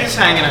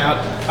hanging out.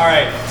 All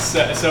right,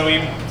 so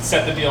we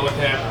set the deal with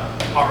him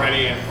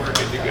already, and we're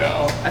good to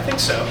go. I think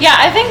so. Yeah,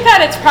 I think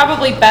that it's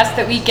probably best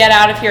that we get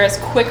out of here as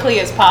quickly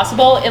as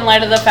possible in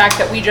light of the fact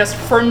that we just,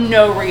 for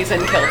no reason,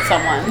 killed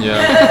someone.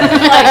 Yeah.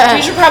 Like,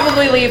 we should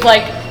probably leave,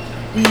 like,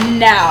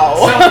 now.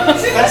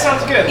 That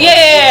sounds good.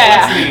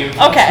 Yeah. Let's leave.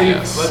 Okay.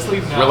 Yes. Let's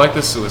leave now. We're like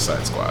the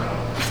Suicide Squad.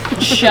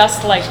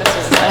 Just like the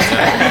Suicide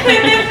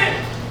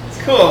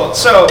Squad. Cool.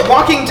 So,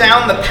 walking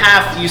down the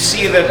path, you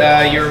see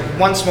that you're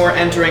once more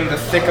entering the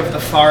thick of the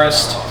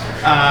forest.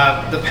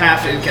 The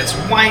path, it gets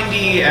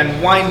windy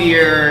and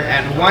windier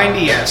and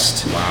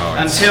windiest Wow,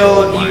 it's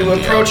until so you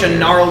windy approach out a here.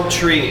 gnarled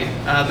tree.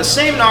 The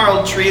same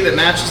gnarled tree that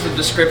matches the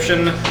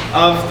description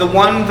of the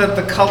one that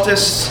the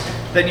cultists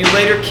that you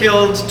later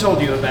killed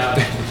told you about.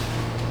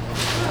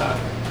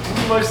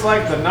 Looks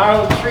like the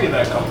gnarled tree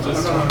that comes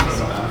just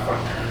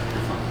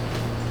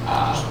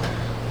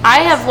I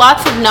have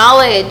lots of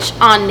knowledge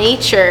on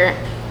nature,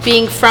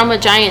 being from a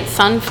giant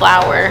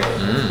sunflower.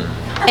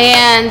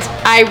 And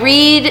I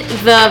read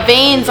the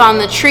veins on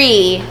the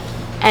tree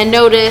and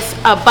notice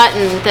a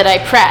button that I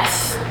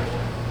press.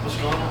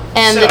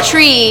 And the So-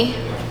 tree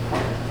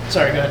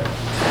Sorry, go ahead.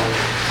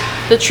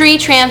 the tree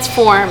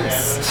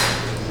transforms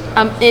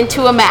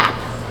into a map.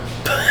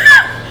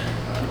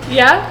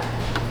 Yeah?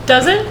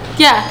 Does it?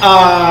 Yeah.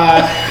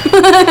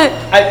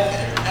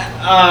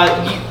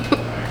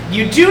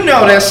 You do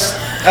notice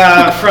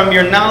from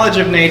your knowledge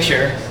of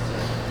nature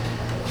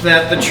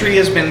that the tree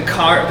has been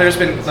carved. There's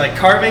been like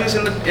carvings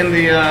in the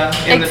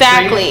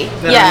Exactly, tree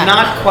that yeah. are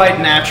not quite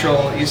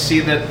natural. You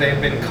see that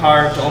they've been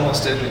carved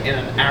almost in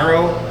an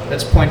arrow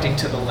that's pointing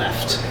to the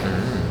left.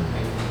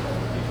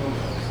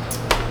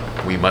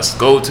 We must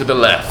go to the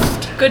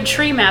left. Good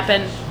tree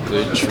mapping.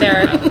 Good tree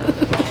There. map.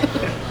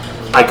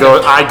 I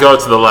go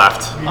to the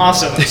left.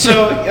 Awesome.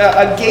 So,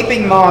 a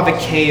gaping maw of a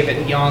cave,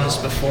 it yawns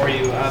before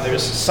you.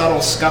 There's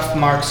subtle scuff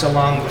marks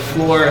along the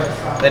floor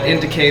that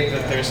indicate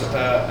that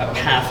a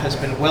path has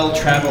been well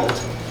traveled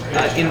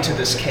into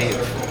this cave.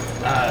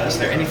 Is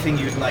there anything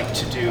you'd like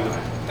to do?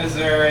 Is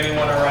there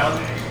anyone around?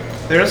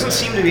 There doesn't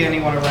seem to be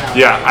anyone around.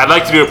 Yeah, I'd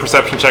like to do a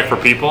perception check for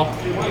people.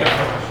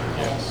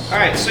 All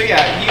right. So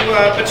yeah, you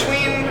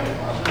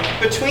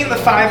between the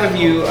five of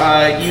you,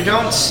 you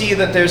don't see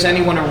that there's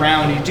anyone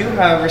around. You do,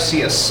 however,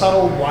 see a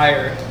subtle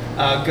wire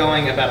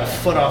going about a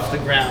foot off the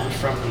ground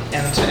from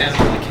end to end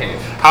of the cave.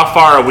 How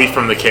far are we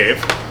from the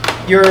cave?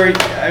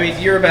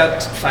 You're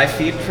about 5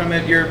 feet from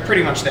it. You're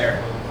pretty much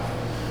there.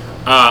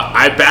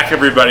 I back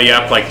everybody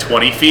up like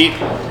 20 feet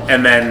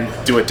and then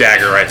do a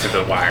dagger right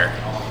through the wire.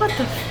 What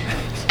the?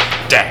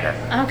 Dagger.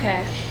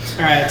 Okay.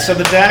 All right. So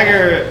the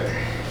dagger,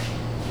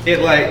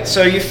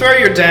 so you throw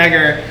your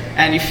dagger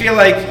and you feel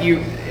like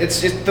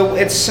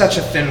it's such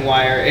a thin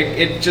wire.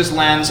 It just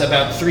lands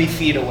about 3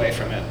 feet away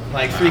from it,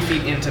 like 3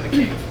 feet into the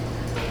cave.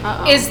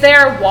 Is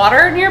there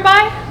water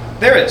nearby?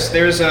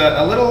 There's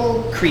a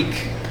little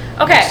creek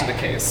next to the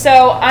Okay. cave.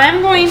 So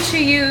I'm going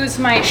to use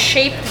my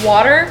shape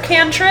water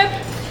cantrip,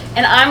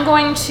 and I'm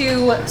going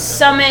to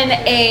summon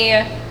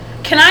a.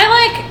 Can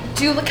I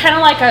do kind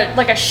of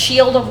like a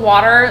shield of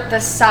water the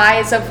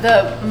size of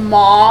the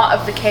maw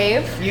of the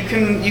cave? You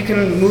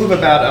can move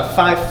about a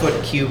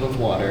 5-foot cube of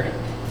water.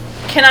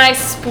 Can I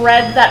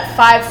spread that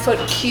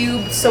 5-foot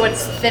cube so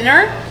it's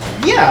thinner?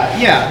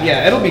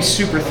 Yeah. It'll be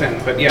super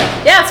thin, but yeah.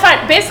 Yeah, it's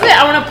fine. Basically,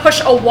 I want to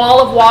push a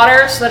wall of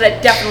water so that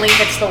it definitely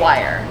hits the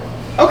wire.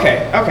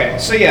 Okay.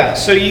 So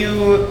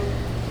you,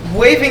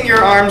 waving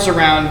your arms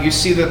around, you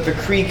see that the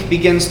creek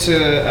begins to,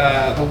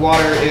 the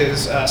water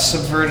is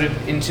subverted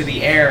into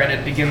the air and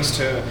it begins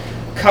to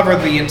cover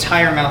the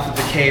entire mouth of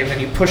the cave, and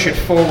you push it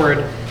forward,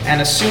 and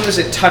as soon as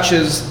it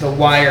touches the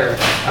wire,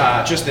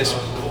 just this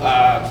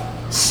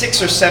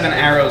 6 or 7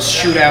 arrows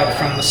shoot out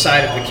from the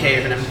side of the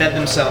cave and embed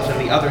themselves in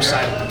the other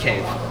side of the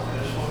cave.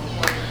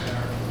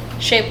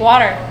 Shape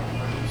water.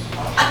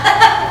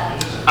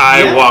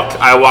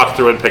 I walk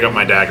through and pick up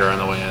my dagger on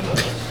the way in.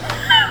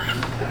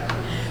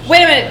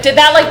 Wait a minute. Did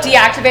that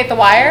deactivate the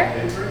wire?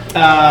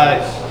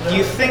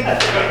 You think?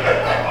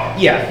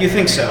 Yeah, you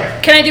think so.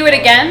 Can I do it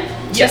again?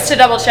 Just to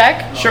double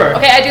check? Sure.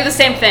 Okay, I do the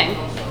same thing.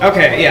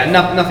 Okay, yeah,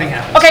 nothing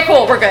happens. Okay,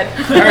 cool. We're good.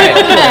 All right,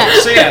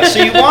 cool.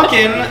 So you walk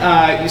in,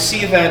 you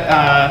see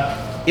that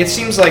it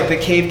seems like the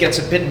cave gets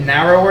a bit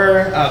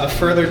narrower the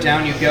further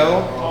down you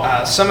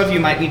go. Some of you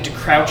might need to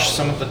crouch,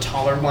 some of the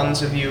taller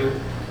ones of you.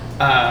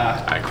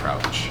 I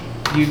crouch.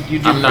 You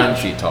do I'm 9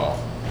 crouch. feet tall.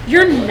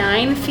 You're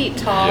 9 feet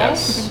tall.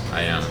 Yes,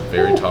 I am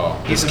very tall.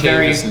 He's This a cave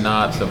very- is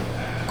not the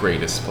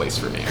greatest place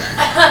for me.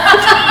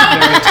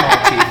 Very tall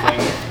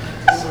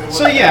tiefling.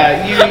 So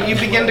yeah, you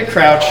begin to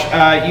crouch.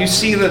 You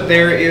see that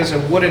there is a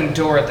wooden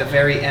door at the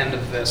very end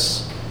of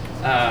this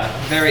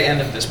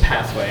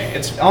pathway.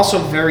 It's also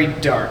very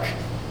dark.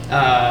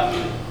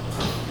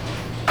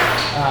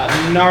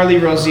 Gnarly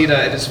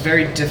Rosita, it is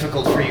very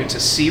difficult for you to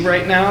see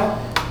right now.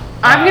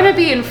 I'm gonna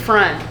be in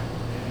front.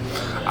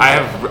 I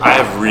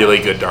have really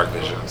good dark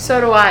vision. So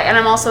do I, and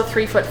I'm also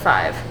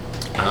 3'5".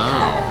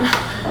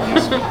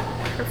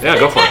 Yeah,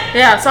 go for it.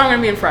 Yeah, so I'm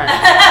gonna be in front.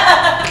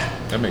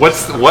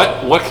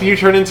 What can you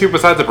turn into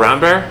besides a brown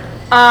bear?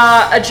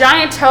 A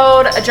giant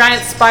toad, a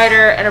giant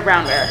spider, and a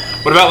brown bear.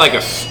 What about like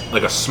a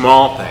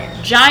small thing?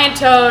 Giant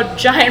toad,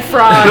 giant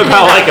frog. What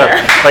about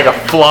like a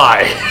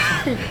fly?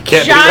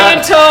 Can't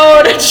giant do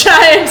that. toad,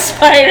 giant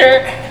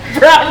spider,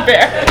 brown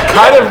bear.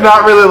 Kind of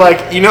not really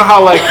like, you know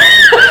how like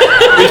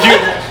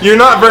you're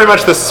not very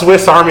much the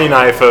Swiss Army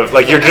knife of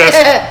like, you're just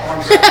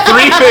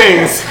 3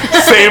 things,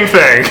 same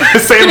thing,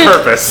 same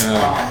purpose.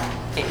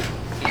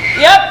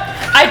 Yep,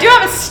 I do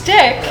have a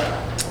stick.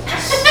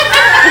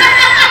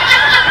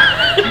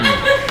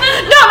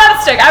 No, not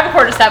a stick. I have a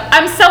quarterstaff.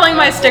 I'm selling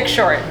my stick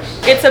short.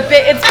 It's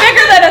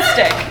bigger than a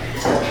stick.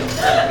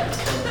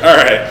 All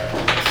right.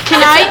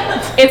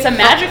 It's a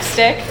magic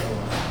stick.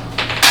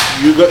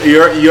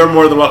 You're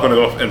more than welcome to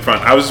go in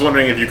front. I was just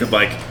wondering if you could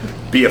like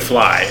be a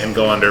fly and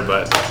go under,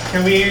 but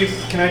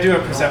Can I do a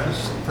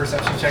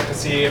perception check to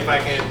see if I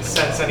can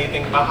sense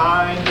anything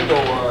behind the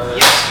door?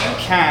 Yes, you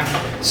can.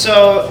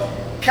 So,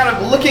 kind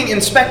of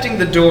inspecting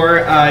the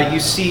door,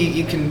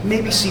 you can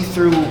maybe see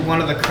through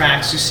one of the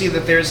cracks. You see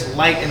that there's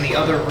light in the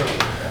other room,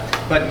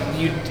 but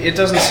it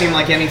doesn't seem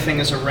like anything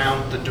is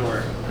around the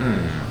door.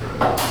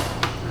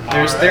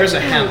 There's a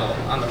handle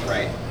on the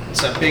right.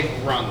 It's a big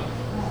rung.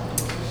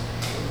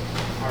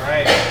 All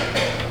right.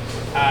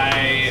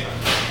 I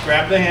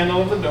grab the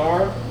handle of the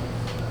door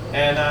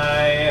and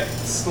I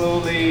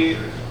slowly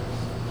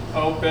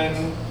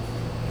open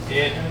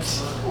it.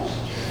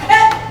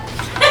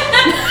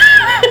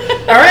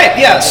 All right,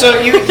 yeah. So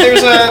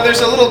there's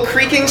a little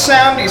creaking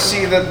sound. You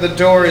see that the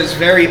door is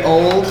very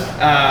old,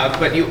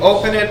 but you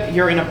open it.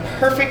 You're in a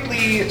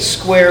perfectly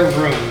square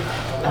room.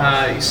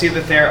 You see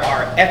that there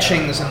are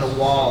etchings in the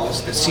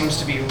walls. That seems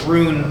to be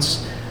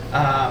runes.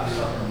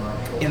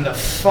 In the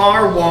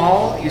far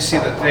wall, you see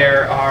that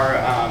there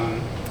are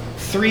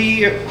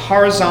 3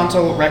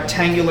 horizontal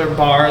rectangular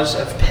bars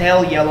of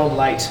pale yellow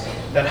light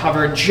that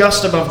hover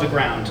just above the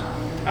ground.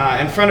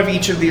 In front of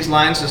each of these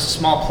lines is a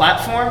small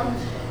platform,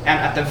 and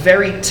at the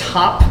very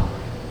top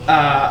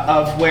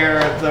of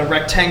where the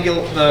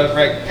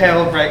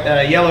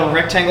yellow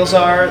rectangles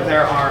are,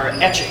 there are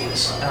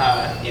etchings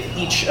in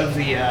each of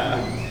the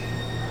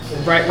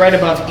right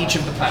above each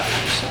of the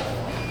platforms.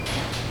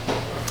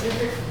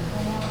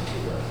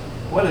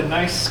 What a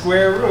nice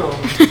square room.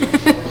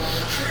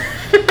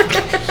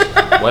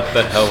 What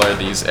the hell are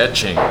these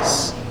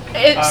etchings?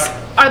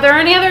 Are there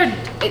any other?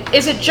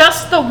 Is it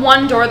just the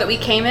one door that we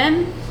came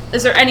in?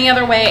 Is there any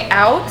other way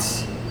out?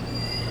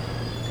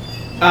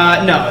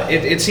 No,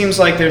 it seems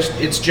like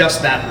it's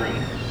just that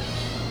room.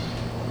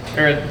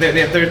 Or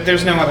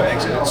there's no other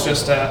exit. It's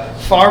just a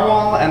far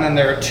wall, and then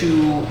there are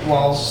 2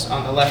 walls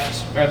on the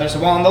left. Or there's a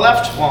wall on the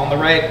left, wall on the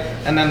right,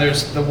 and then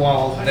there's the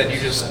wall that you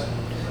just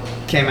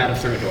came out of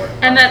through a door.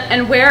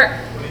 And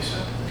where?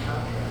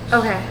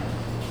 Okay.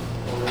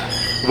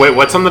 wait,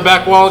 what's on the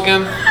back wall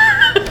again?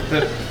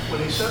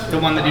 The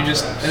one that you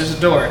just... There's a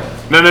door.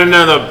 No,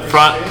 the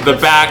front, the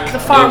back, the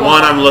far wall.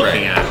 one I'm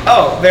looking at.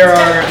 Oh, there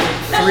are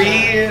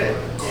 3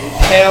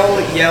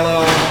 pale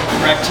yellow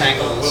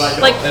rectangles.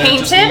 Like that are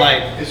just painted?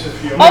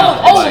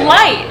 light.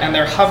 Light. And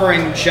they're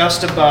hovering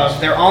just above.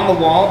 They're on the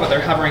wall, but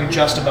they're hovering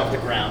just above the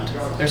ground.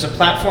 There's a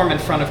platform in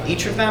front of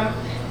each of them,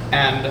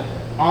 and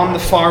on the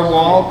far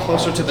wall,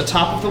 closer to the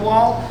top of the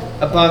wall,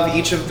 above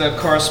each of the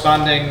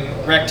corresponding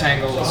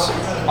rectangles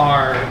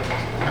are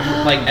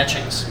like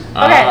etchings.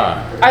 Okay.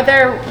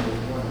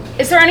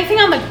 Is there anything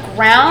on the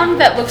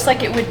ground that looks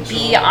like it would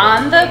be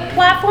on the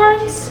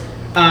platforms?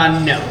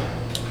 No.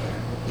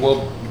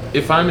 Well,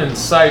 if I'm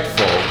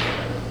insightful,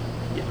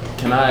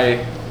 can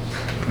I,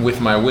 with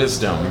my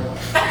wisdom,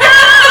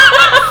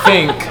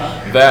 think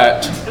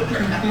that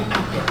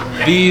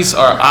these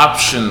are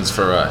options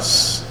for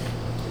us?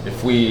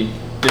 If we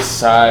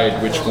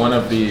decide which one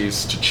of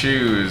these to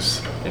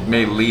choose, it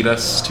may lead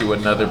us to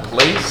another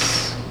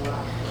place.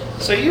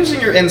 So using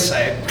your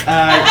insight,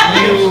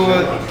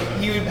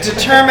 you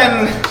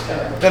determine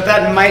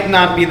that might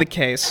not be the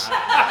case.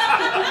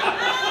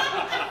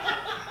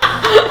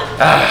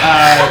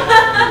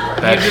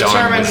 You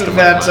determine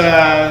that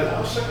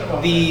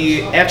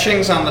the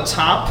etchings on the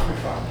top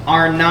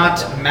are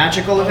not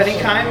magical of any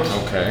kind.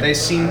 Okay. They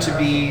seem to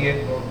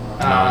be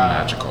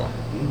Non-magical.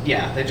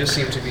 Yeah, they just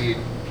seem to be.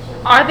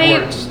 Are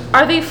words.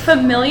 they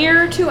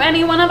familiar to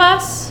any one of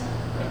us?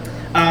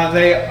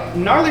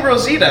 Gnarly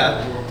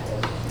Rosita,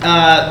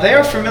 they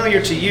are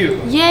familiar to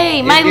you.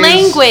 Yay, my It is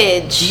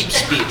language. Deep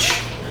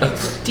speech.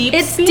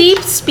 It's deep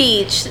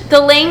speech, the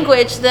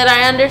language that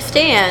I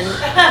understand.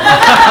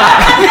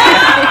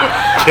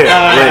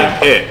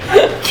 Hit.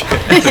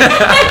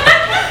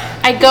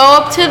 I go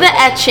up to the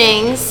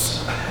etchings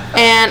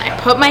and I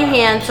put my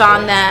hands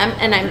on them,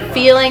 and I'm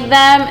feeling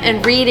them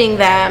and reading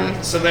them.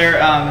 So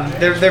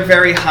they're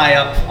very high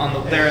up on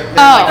the. They're like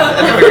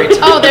at the very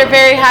top. Oh, they're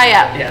very high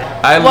up.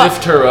 Yeah. I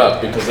lift her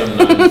up because I'm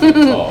 9 feet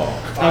tall.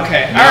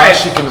 Okay. All Now right.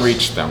 she can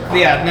reach them.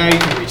 Yeah. Now you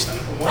can reach them.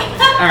 All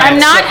right. I'm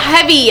not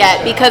heavy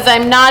yet because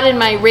I'm not in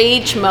my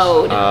rage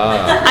mode.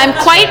 I'm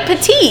quite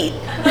petite.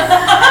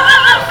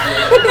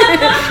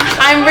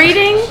 I'm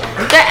reading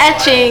the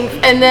etchings,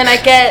 and then I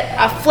get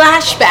a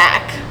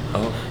flashback.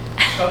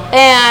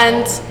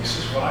 And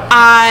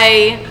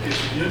I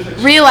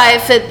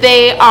realize that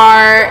they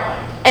are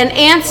an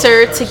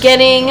answer to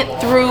getting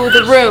through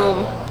the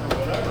room.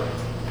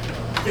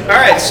 All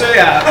right. So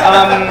yeah.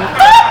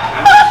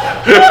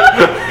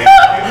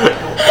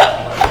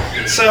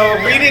 So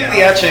reading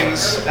the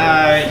etchings,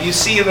 you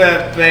see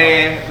that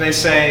they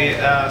say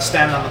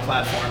stand on the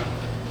platform,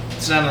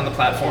 stand on the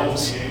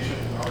platforms,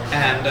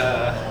 and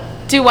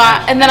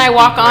And then I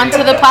walk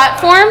onto the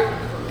platform.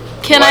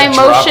 Can I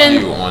drop motion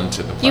you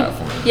onto the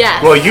platform?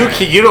 Yes. Well,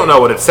 you don't know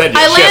what it said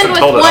yet. I She land hasn't with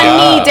told us one yet.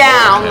 knee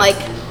down, okay.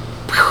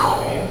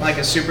 like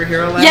a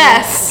superhero landing.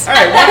 yes, All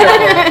right.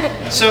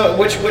 Wonderful. So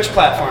which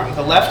platform?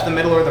 The left, the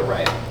middle, or the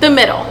right? the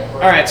middle. All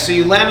right. So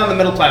you land on the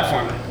middle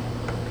platform.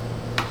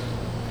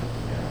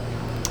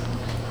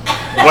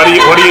 What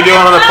are you doing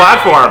on the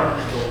platform?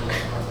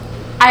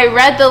 I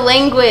read the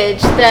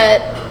language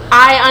that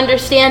I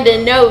understand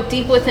and know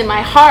deep within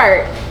my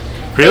heart.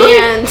 Really?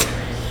 And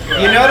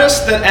You notice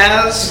that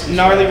as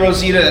Gnarly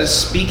Rosita is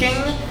speaking,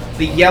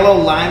 the yellow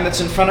line that's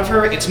in front of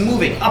her, it's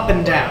moving up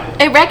and down.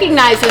 it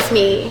recognizes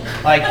me.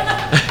 Like,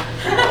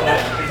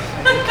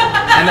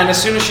 and then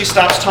as soon as she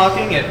stops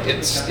talking,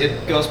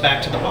 it goes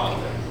back to the bottom.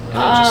 And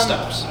it just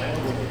stops.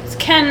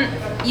 Can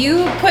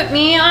you put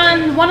me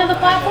on one of the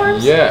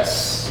platforms?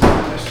 Yes.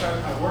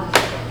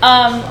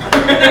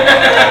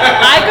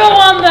 I go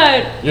on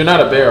the. You're not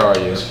a bear, are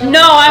you?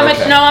 No, I'm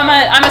Okay.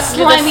 a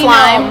slimy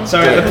slime. gnome.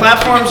 Sorry, the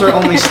platforms are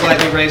only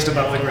slightly raised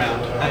above the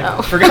ground.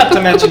 I forgot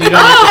to mention you don't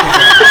have to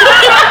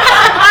pick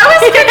I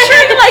was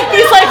picturing like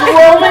these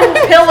Roman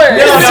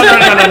pillars. No.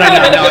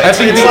 I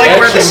think It's the like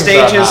where the etchings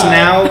stage are is high.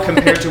 now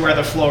compared to where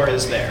the floor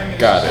is there.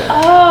 Got it.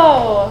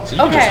 Oh, So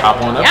you can okay. just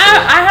hop on up Yeah,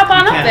 there. I hop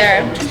on up can.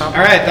 there. All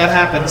right, that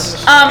happens.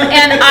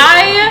 And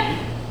I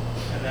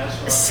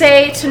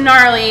say to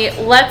Gnarly,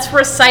 let's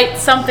recite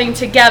something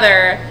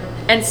together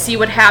and see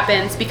what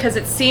happens, because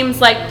it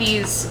seems like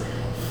these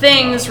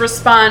things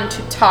respond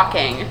to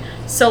talking.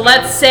 So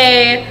let's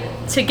say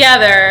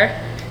together,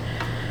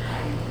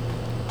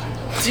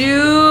 do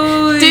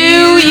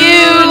you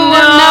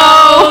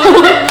know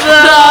the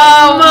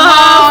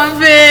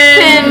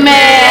Muffin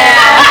Man?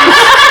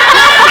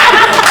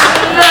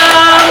 The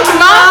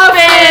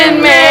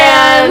Muffin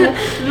Man!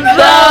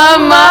 The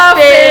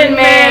Muffin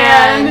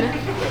Man!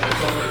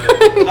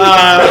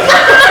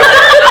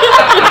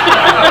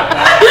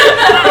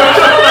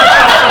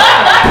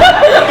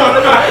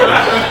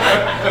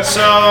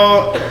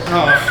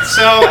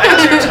 So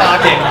as you're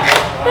talking,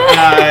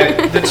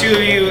 the two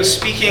of you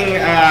speaking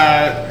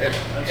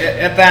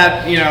at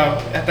that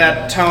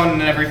that tone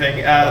and everything,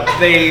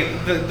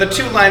 the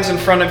two lines in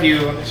front of you,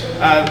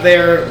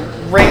 they're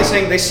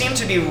raising. They seem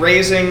to be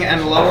raising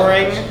and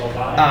lowering.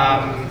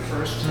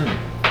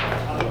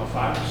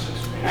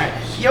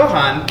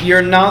 Johan,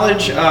 your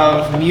knowledge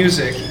of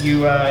music, you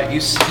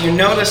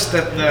notice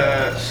that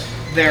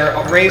they're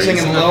raising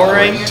and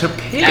lowering to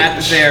pitch.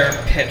 at their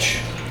pitch.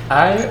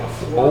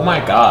 Oh my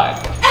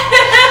god.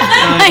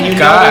 You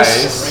Guys.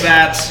 notice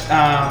that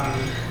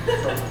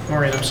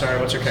Maureen, I'm sorry,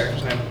 what's your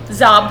character's name?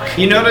 Zob.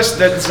 You notice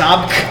that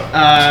Zabk,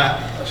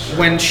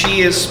 when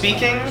she is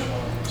speaking,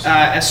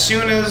 as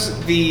soon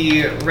as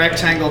the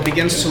rectangle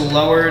begins to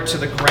lower to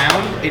the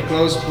ground, it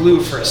glows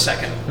blue for a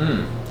second.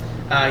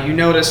 You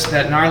notice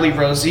that Gnarly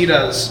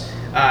Rosita's,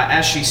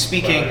 as she's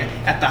speaking,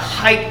 at the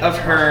height of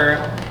her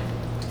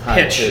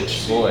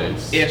High-pitched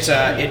voice.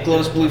 it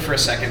glows blue for a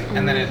second,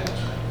 and then it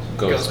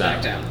goes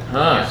back down.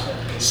 Huh.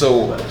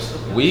 So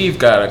we've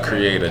got to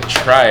create a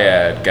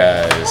triad,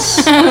 guys.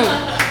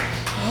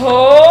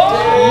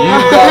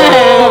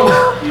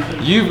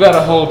 You've got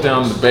to hold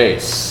down the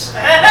bass.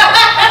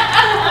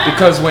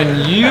 Because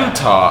when you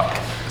talk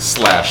 /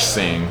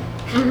 sing,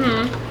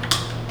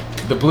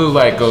 the blue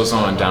light goes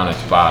on down at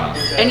the bottom.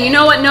 And you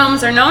know what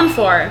gnomes are known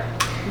for?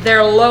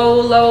 Their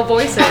low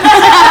voices. And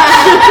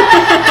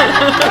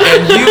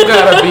you've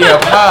got to be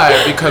up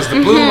high because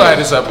the blue light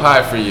is up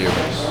high for you.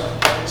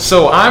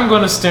 So I'm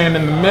going to stand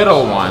in the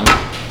middle one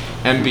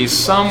and be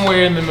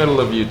somewhere in the middle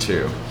of you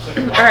two.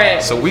 All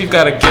right. So we've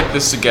got to get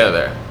this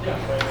together.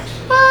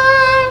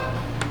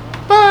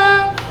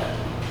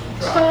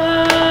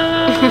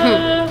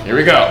 Here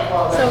we go.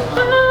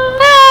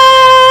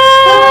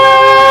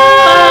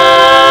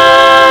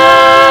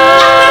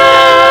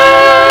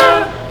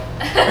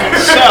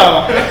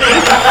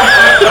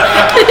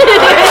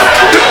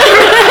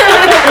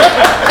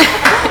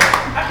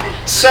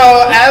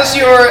 So as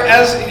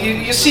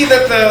you see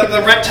that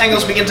the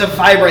rectangles begin to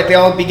vibrate, they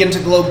all begin to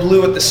glow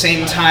blue at the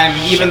same time,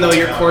 even though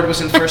your chord was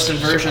in first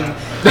inversion,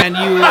 and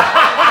you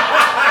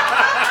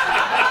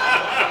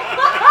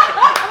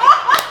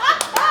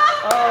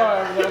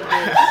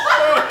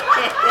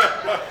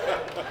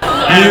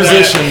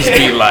musicians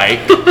be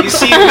like. You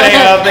see,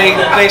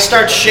 they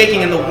start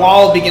shaking, and the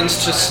wall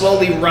begins to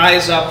slowly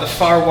rise up. The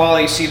far wall,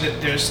 you see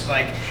that there's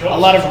like a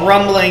lot of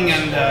rumbling,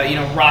 and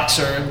rocks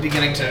are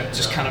beginning to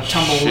just kind of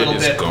tumble a little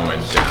Shit is bit.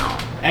 going down.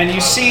 And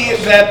you see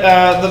that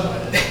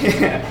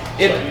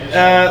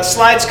it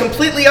slides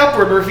completely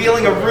upward,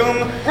 revealing a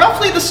room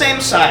roughly the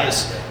same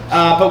size,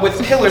 but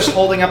with pillars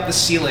holding up the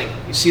ceiling.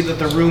 You see that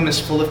the room is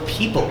full of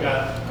people.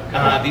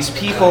 These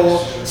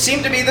people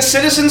seem to be the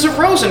citizens of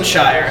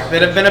Rosenshire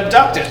that have been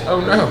abducted. Oh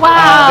no.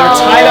 Wow. They're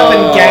tied up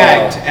and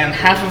gagged, and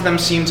half of them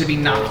seem to be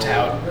knocked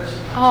out.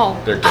 Oh.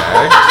 They're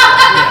gagged?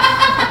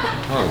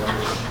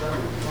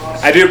 Oh.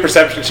 I do a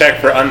perception check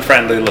for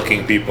unfriendly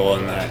looking people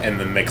in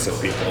the mix of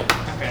people.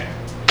 Okay.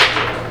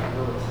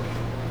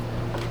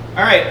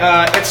 All right.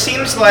 It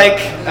seems like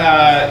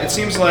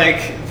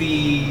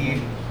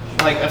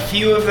a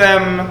few of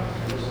them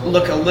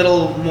look a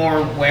little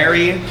more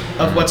wary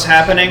of what's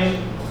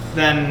happening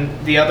than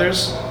the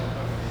others.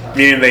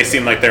 Meaning they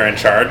seem like they're in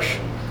charge.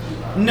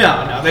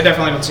 No, they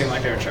definitely don't seem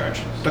like they're in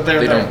charge. But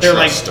They don't they're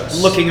like trust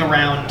us. looking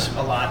around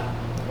a lot.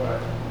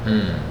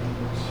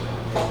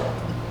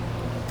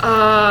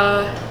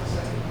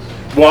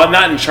 Well,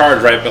 not in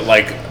charge, right? But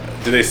like,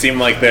 do they seem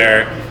like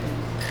they're?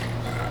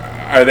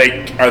 Are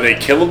they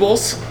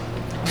killables?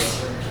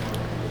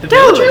 The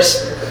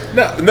villagers?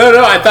 No.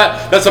 I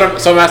thought that's what I'm.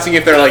 So I'm asking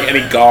if there are like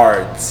any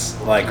guards,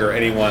 like, or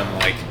anyone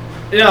like.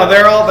 No,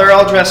 they're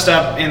all dressed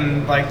up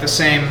in like the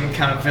same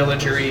kind of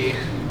villagery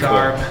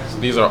garb.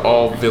 These are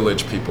all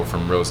village people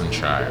from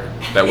Rosenshire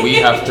that we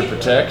have to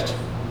protect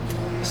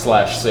 /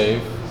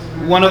 save.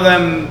 One of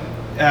them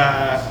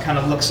kind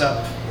of looks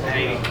up and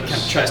he kind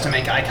of tries to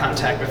make eye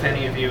contact with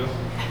any of you.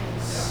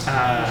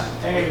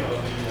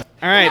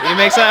 All right, he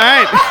makes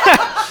that.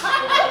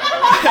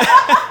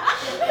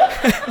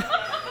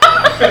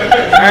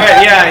 All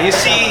right, yeah. You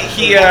see,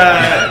 he.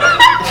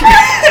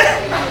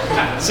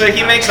 So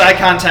he makes eye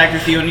contact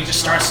with you, and he just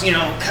starts,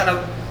 kind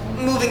of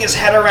moving his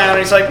head around. And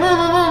he's like,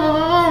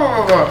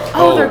 Oh,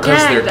 they're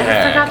 'cause they're gagged.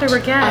 I forgot they were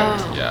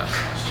gagged. Yeah.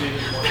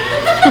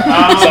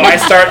 So I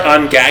start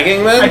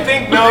ungagging I them.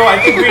 think we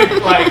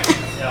like.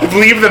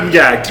 Leave them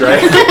gagged,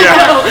 right?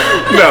 Yeah.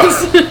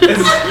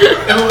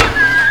 No.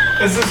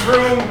 Is this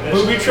room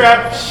booby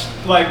trapped?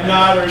 Like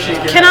not or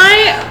shaking? Can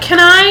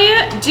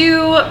I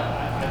do?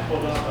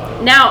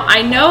 Now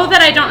I know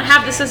that I don't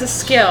have this as a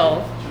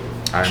skill,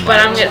 but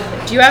I'm gonna.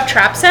 Do you have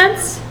trap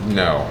sense?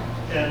 No.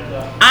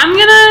 I'm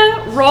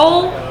gonna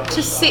roll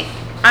to see.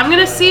 I'm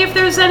gonna see if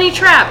there's any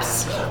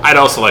traps. I'd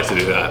also like to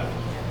do that.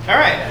 all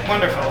right,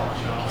 wonderful.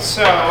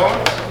 So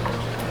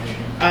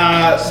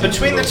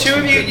between the two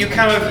of you, you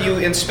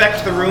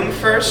inspect the room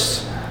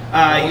first.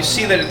 You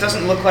see that it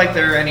doesn't look like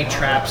there are any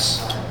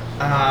traps.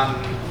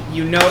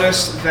 You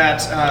notice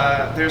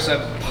that there's a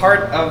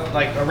part of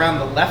like around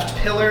the left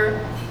pillar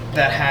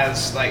that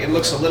has like it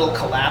looks a little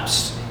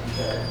collapsed,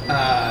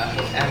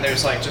 and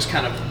there's like just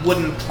kind of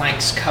wooden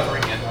planks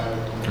covering it,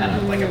 kind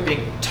of like a big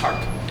tarp.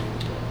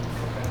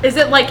 Is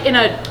it like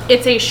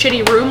it's a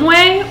shitty room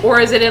way,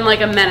 or is it in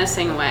like a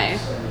menacing way?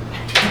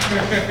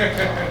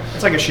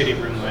 It's like a shitty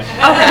room way.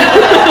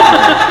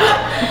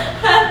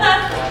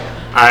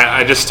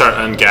 I just start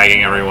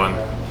ungagging everyone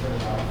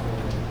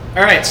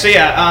All right, so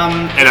yeah,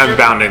 and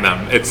unbounding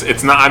them.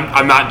 It's not.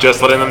 I'm not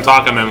just letting them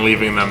talk and then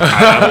leaving them.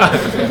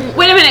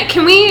 Wait a minute.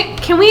 Can we?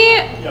 Can we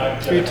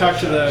talk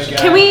to the guy?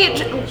 Can we?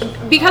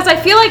 Because I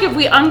feel like if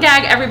we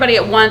ungag everybody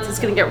at once, it's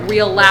gonna get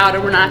real loud,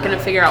 and we're not gonna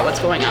figure out what's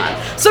going on.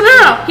 So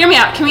no. Hear me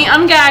out. Can we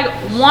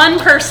ungag one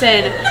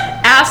person,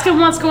 ask him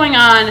what's going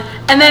on,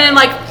 and then in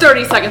like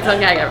 30 seconds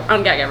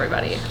ungag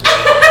everybody?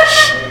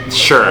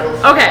 Sure.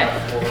 Okay.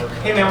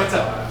 Hey man, what's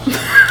up?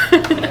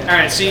 all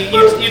right, so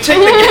you take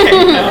the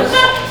game.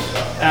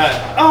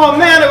 Oh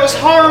man, it was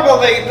horrible.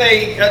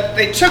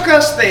 They took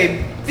us,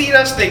 they beat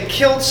us, they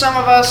killed some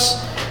of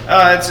us.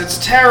 It's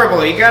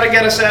terrible. You got to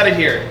get us out of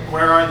here.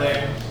 Where are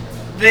they?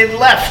 They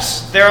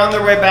left. They're on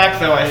their way back,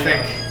 though. I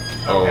think.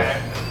 Oh. Okay.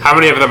 How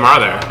many of them are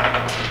there?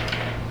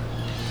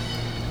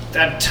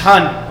 A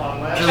ton.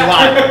 There's a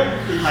lot.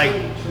 Like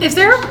Is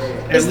there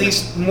at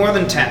least more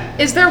than 10.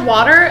 is there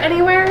water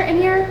anywhere in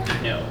here?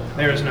 No,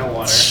 there is no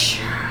water.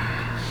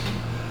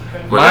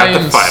 We're My gonna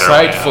have to fight our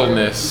way out.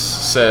 insightfulness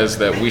says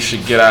that we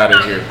should get out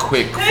of here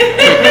quickly.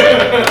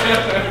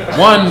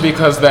 One,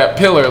 because that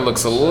pillar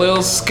looks a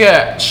little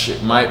sketch.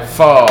 It might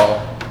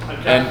fall.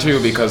 And two,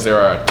 because there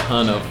are a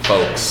ton of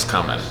folks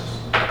coming.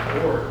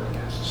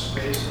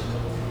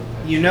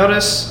 You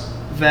notice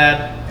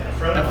that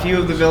a few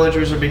of the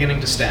villagers are beginning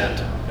to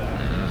stand.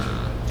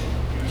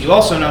 You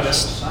also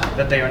notice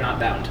that they are not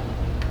bound.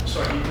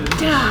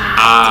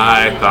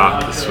 I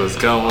thought this was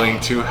going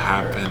to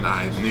happen.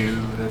 I knew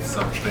that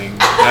something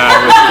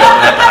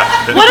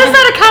that was What does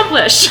that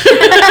accomplish?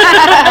 gonna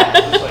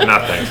happen.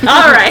 Nothing.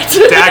 All right.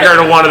 Dagger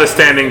to one of the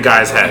standing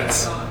guys'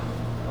 heads.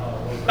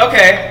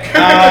 Okay.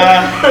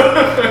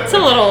 It's a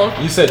little.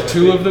 You said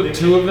two of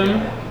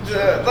them,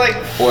 Like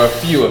or a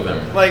few of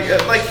them. like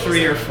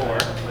 3 or 4.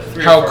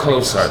 How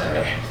close are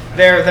they?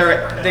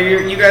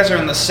 You guys are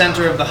in the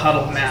center of the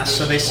huddled mass,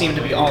 so they seem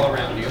to be all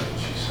around you.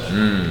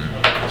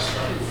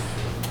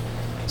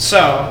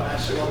 So,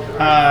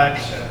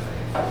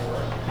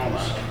 hold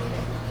on.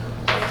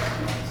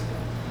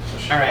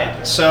 All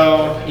right.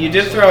 So you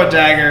did throw a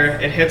dagger.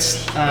 It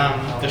hits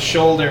the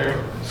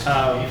shoulder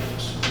of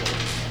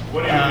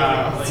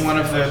one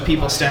of the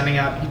people standing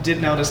up. You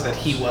did notice that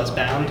he was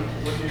bound.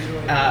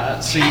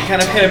 So you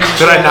kind of hit him in the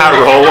Did I shoulder. not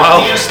roll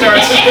well? He just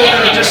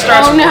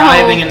starts Oh, no.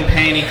 writhing in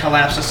pain. He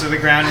collapses to the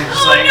ground. He's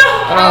just like,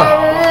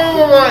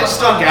 oh, he's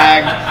still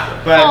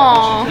gagged. But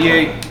Aw.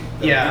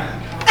 yeah.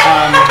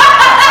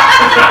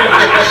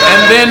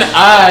 And then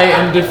I,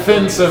 in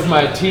defense of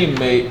my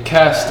teammate,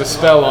 cast a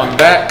spell on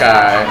that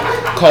guy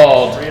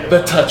called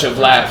the Touch of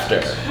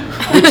Laughter,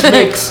 which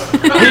makes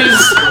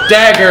his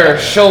dagger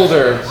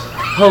shoulder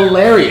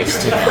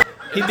hilarious to him.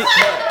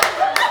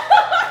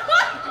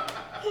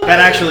 That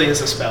actually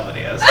is a spell that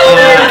he has.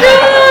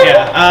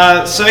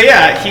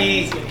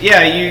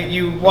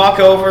 You walk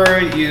over,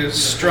 you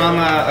strum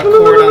a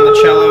chord on the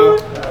cello,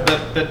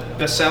 the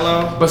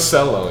basello.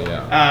 Basello,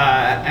 yeah.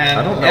 And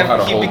I don't know how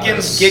to he hold begins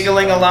this.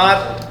 giggling a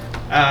lot.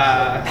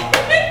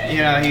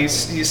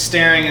 He's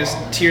staring, his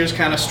tears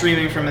kind of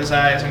streaming from his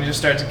eyes, and he just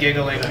starts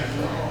giggling.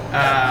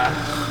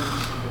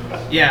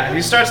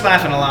 He starts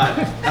laughing a lot.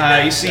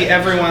 You see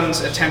everyone's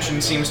attention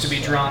seems to be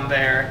drawn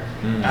there.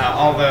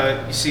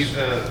 You see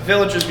the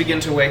villagers begin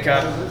to wake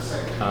up.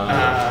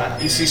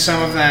 You see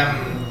some of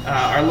them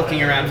are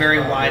looking around very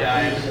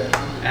wide-eyed,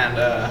 and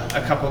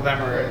a couple of them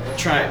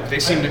they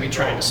seem to be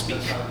trying to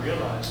speak.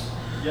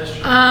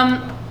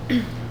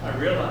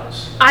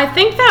 I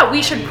think that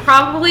we should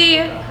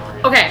probably.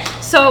 Okay,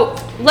 so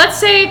let's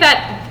say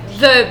that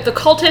the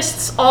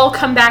cultists all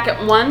come back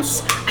at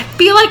once. I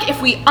feel like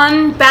if we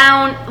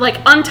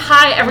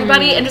untie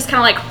everybody and just kind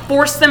of like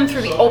force them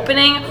through the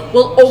opening,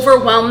 we'll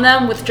overwhelm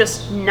them with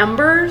just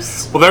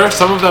numbers. Well, there are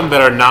some of them that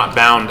are not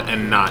bound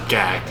and not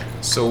gagged.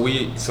 So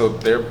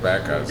they're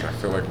bad guys. I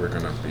feel like we're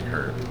gonna be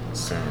hurt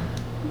soon.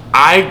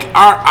 Can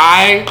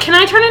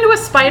I turn into a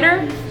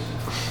spider?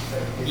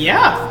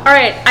 Yeah, All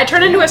right, I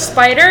turn into a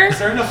spider. Is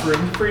there enough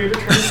room for you to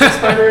turn into a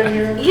spider in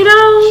here? You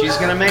know, she's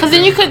gonna make. Because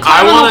then you could I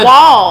climb on wanna- the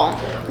wall.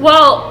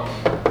 well,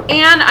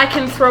 and I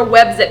can throw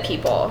webs at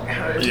people.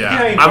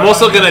 Yeah, I'm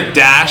also gonna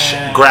dash,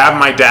 grab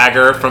my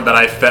dagger that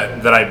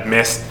I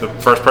missed the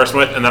first person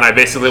with, and then I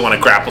basically want to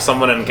grapple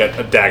someone and get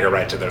a dagger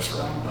right to their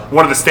throat.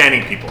 One of the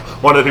standing people,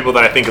 one of the people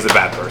that I think is a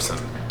bad person.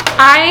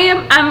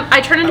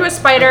 I turn into a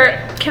spider.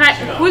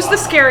 Who's the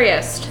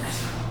scariest?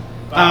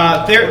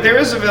 There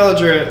is a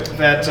villager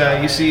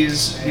that you see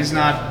he's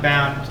not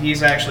bound.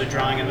 He's actually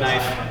drawing a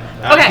knife.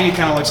 Okay. He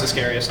kind of looks the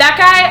scariest. That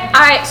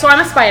guy. So I'm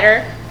a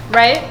spider,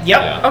 right?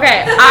 Yep.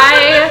 Okay.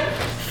 I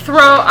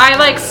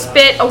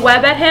spit a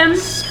web at him.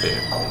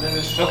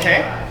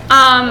 Okay.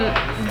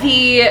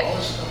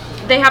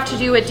 They have to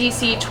do a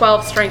DC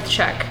 12 strength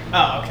check.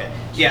 Oh, okay.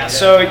 Yeah,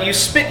 so you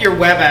spit your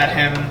web at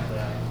him,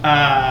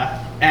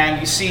 and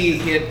you see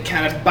it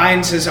kind of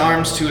binds his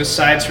arms to his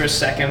sides for a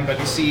second, but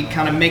you see he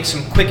kind of makes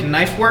some quick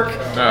knife work,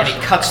 and he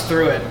cuts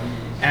through it.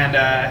 And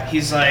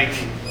he's like,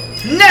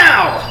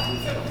 now!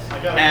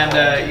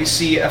 And you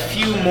see a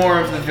few more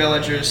of the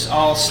villagers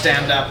all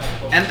stand up.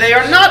 And they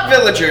are not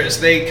villagers!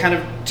 They kind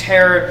of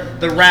tear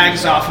the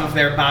rags off of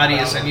their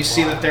bodies, and you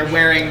see that they're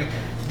wearing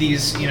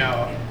these,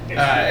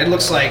 it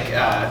looks like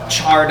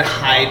charred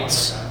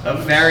hides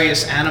of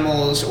various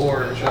animals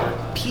or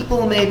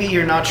people, maybe,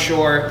 you're not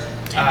sure.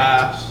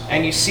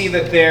 And you see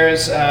that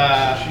there's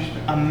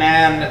a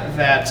man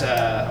that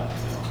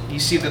you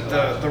see that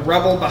the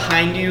rubble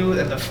behind you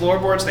and the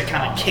floorboards, they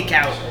kind of kick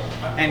out,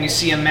 and you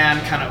see a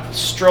man kind of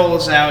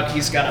strolls out.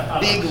 He's got a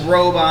big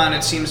robe on,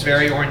 it seems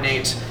very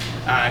ornate,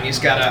 and he's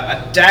got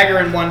a dagger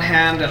in one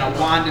hand and a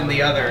wand in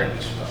the other.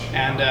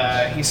 And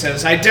he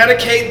says, I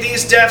dedicate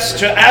these deaths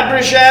to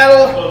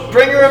Abrigel,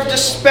 bringer of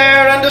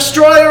despair and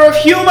destroyer of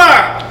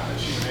humor!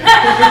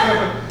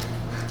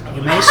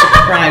 You may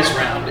surprise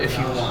round if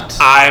you want.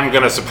 I'm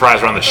gonna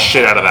surprise round the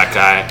shit out of that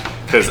guy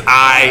because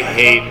I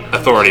hate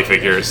authority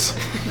figures.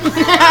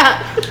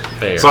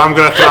 There. So I'm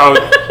gonna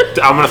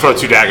throw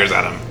 2 daggers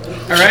at him.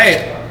 All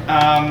right.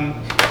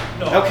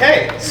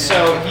 Okay.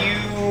 So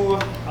you.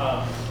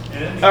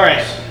 All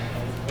right.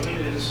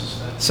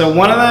 So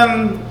one of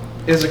them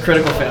is a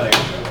critical failure.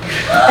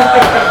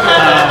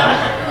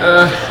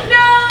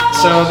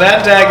 So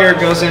that dagger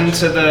goes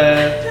into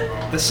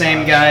the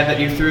same guy that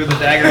you threw the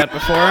dagger at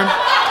before.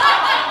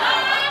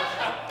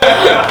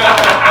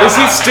 Is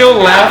he still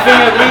laughing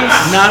at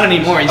least? Not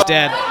anymore. He's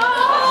dead.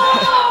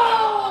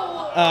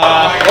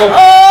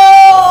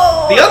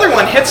 The other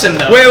one hits him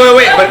though. Wait,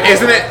 but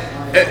isn't it?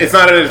 It's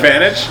not an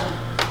advantage?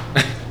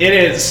 It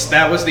is.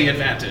 That was the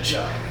advantage.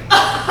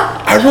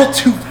 I rolled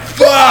 2. It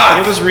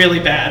Fuck! was really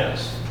bad.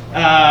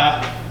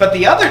 But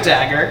the other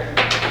dagger,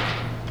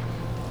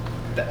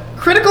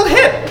 critical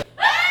hit.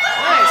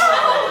 Nice.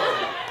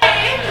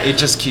 It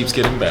just keeps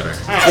getting better.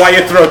 That's why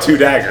you throw 2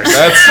 daggers.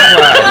 That's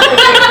right.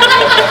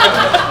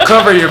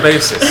 Cover your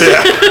bases.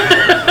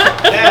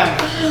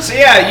 Damn. So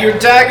yeah, your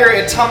dagger,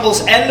 it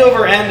tumbles end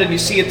over end, and you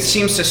see it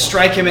seems to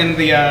strike him in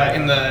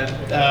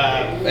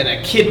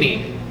a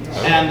kidney,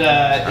 and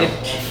it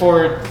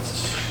for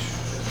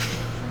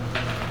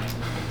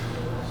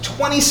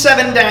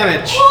 27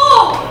 damage.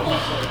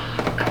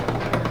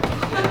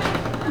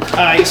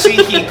 You see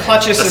he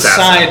clutches his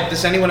Assassin. side.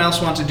 Does anyone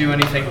else want to do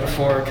anything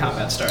before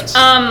combat starts?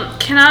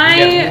 Can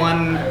You get I?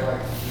 one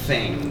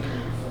thing.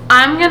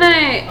 I'm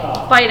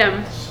gonna bite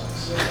him.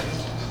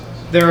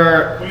 There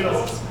are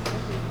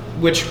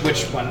which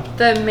one?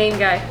 The main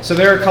guy. So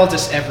there are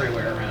cultists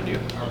everywhere around you.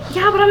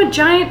 Yeah, but I'm a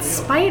giant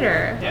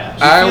spider. Yeah.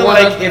 I You feel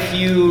wanna-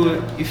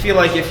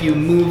 like if you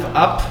move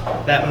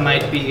up, that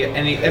might be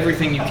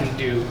everything you can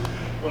do.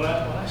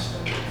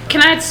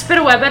 Can I spit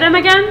a web at him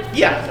again?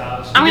 Yeah.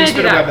 I'm You gonna can do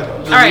spit a that. web at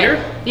the All right. leader?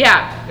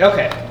 Yeah.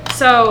 Okay.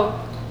 So,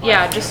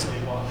 yeah, just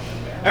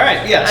All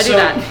right. Yeah. I do so,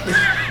 that.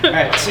 All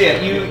right. So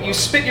yeah, you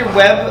spit your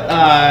web.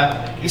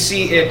 You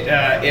see it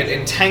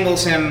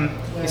entangles him.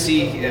 You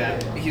see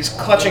he's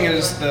clutching at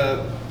the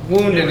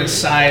wound in his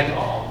side,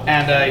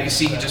 and you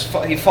see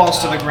he falls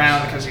to the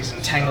ground because he's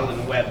entangled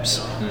in webs.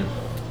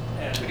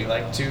 Would you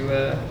like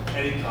to?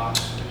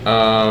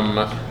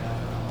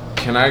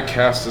 Can I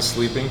cast a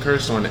sleeping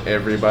curse on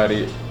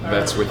everybody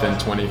that's within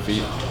 20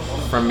 feet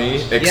from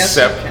me,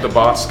 except you can. the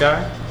boss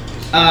guy?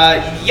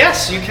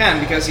 Yes, you can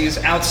because he's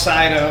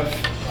outside of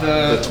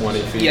the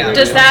 20 feet Yeah.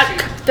 radius.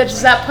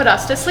 does that put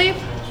us to sleep?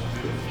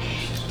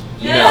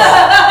 No.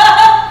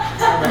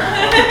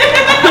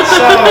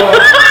 So,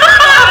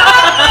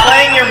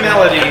 playing your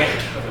melody.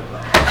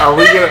 Are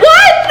we gonna?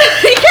 What?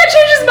 He can't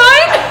change his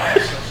mind?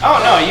 Oh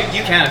no, you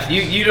can.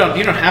 You don't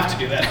have to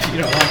do that if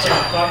you don't want to.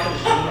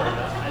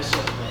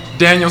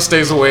 Daniel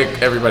stays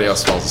awake. Everybody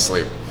else falls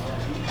asleep.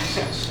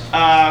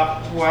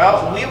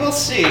 Well, we will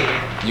see.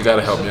 You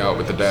gotta help me out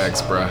with the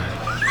dags, bruh.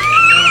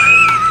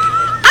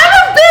 I'm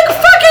a big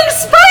fucking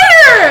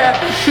spider!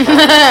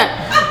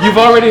 You've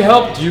already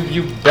helped.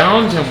 You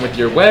bound him with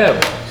your web,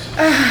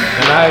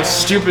 and I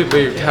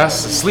stupidly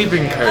cast a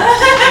sleeping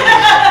curse.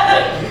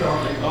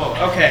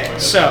 Okay,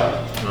 so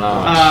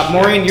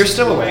Maureen, you're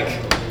still awake.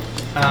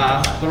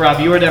 Rob,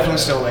 you are definitely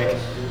still awake.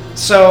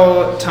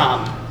 So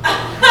Tom,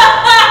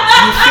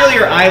 you feel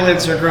your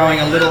eyelids are growing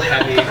a little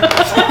heavy.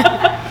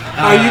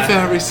 Are you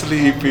very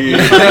sleepy?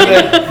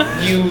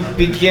 You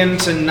begin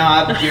to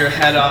nod your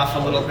head off a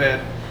little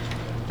bit,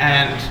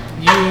 and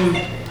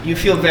you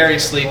feel very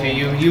sleepy.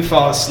 You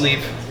fall asleep.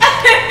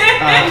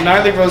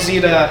 Gnarly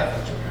Rosita,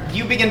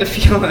 you begin to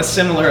feel a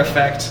similar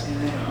effect,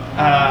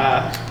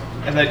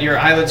 and that your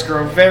eyelids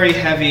grow very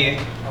heavy,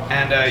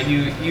 and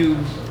you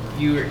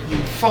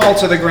fall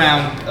to the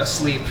ground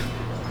asleep.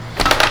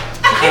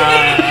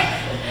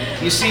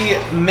 You see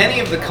many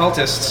of the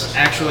cultists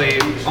actually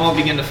all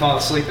begin to fall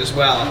asleep as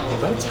well. Well,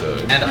 that's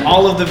good. And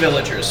all of the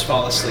villagers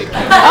fall asleep.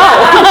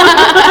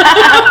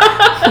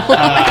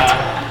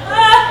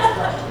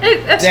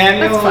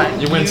 Daniel, That's fine.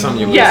 You win some,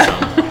 you lose Yeah.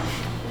 some.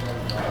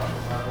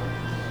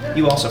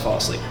 You also fall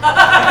asleep.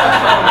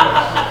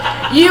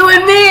 You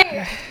and me!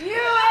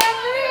 You and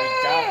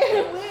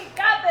me! We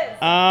got this!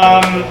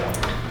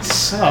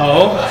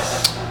 So,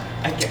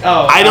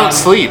 I don't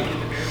sleep.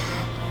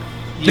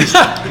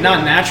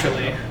 not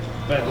naturally,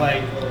 but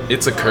like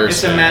It's a curse.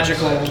 it's a man.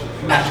 magical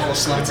It's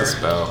slumber. a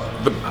spell.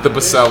 The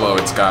Basello,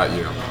 it's got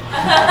you.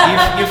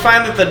 You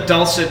find that the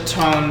dulcet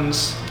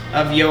tones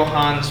of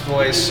Johann's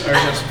voice are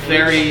just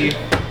very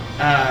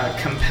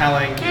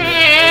compelling.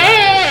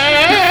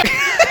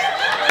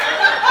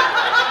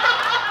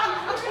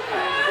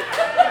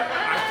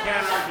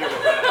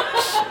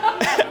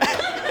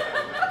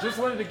 Just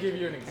wanted to give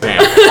you an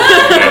example.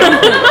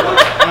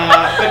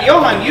 But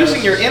Johann,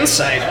 using your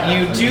insight,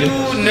 you do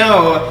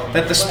know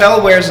that the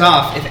spell wears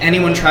off if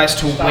anyone tries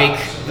to wake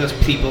the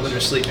people that are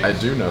sleeping. I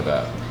do know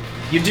that.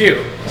 You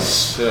do.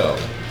 Still,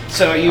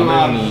 So you I'm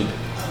gonna need.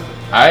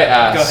 I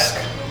asked.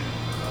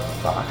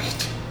 Go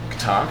ahead.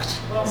 Talked.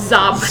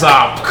 Zob.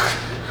 Zopk.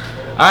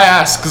 I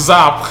ask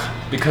Zopk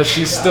because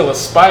she's still a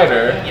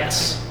spider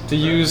Yes. to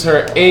use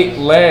her 8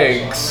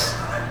 legs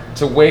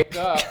to wake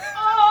up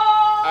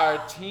our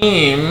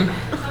team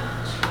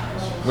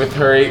with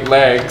her 8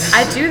 legs,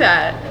 I do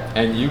that.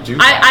 and you do.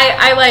 Can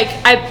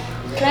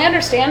I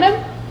understand him?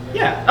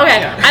 Yeah. Okay.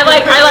 Yeah. I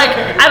like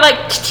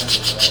to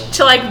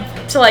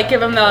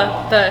give him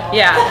the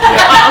yeah.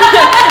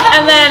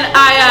 And then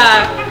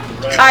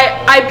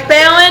I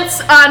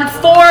balance on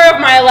 4 of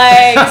my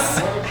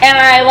legs and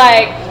I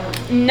like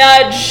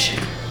nudge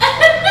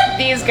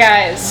these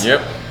guys.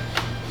 Yep.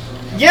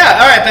 Yeah,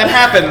 all right, that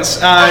happens.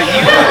 The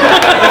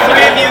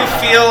 3 of you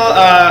feel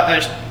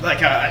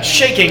a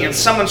shaking, and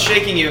someone's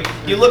shaking you.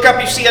 You look up,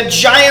 you see a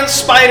giant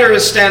spider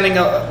is standing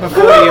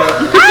before you,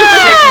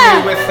 shaking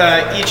you with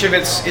each of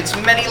its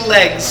many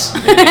legs.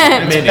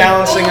 And it's Many.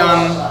 balancing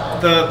on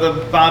the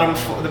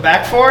the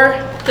back 4,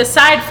 The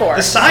side 4.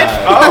 the side.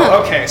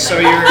 Oh, okay. So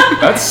you're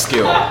That's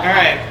skill. all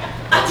right.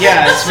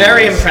 Yeah, it's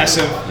very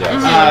impressive.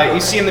 Yes. You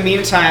see, in the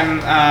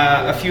meantime,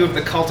 a few of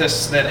the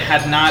cultists that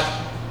had not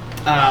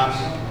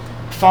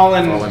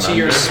fallen Fallen to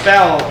your under.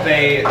 spell,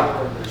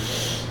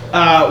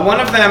 One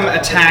of them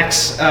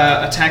attacks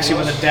you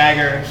with a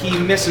dagger. He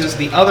misses.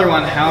 The other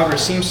one, however,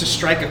 seems to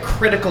strike a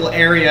critical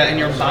area in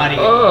your body.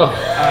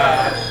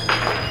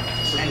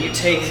 And you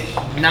take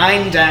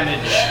 9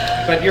 damage,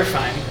 but you're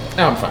fine.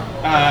 No, I'm fine.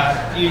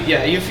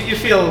 You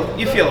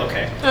feel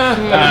okay.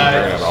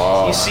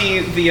 You see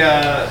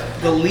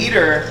the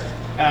leader.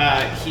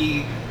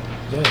 He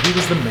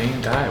was the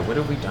main guy. What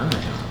have we done to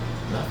him?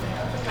 Nothing.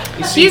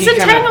 You see, He's he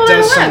kind of entangled in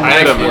does the some web. I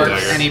had knife him in work,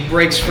 dagger. and he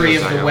breaks free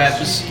of the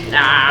webs.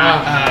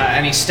 Nah.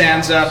 And he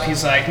stands up.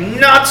 He's like,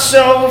 "Not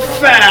so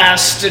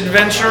fast,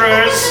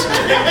 adventurers!"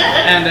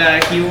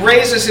 And he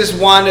raises his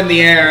wand in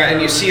the air,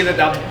 and you see that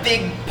a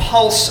big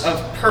pulse of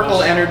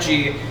purple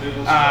energy.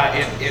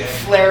 It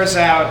flares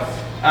out,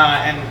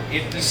 and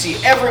you see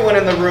everyone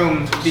in the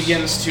room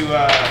begins to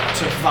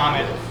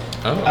vomit.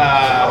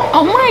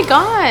 Oh my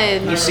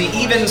god. You see,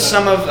 even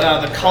some of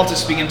the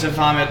cultists begin to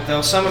vomit,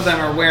 though some of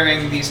them are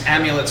wearing these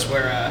amulets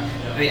where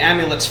the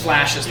amulets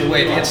flash as the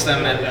wave hits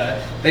them, and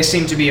they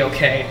seem to be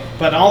okay.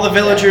 But all the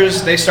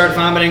villagers, they start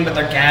vomiting, but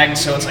they're gagged,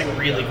 so it's like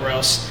really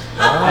gross.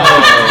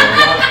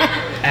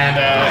 And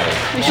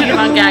We should have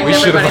ungagged We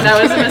should have everybody.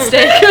 That was a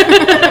mistake.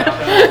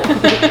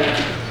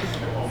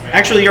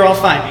 actually, you're all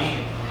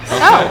fine.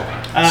 Oh.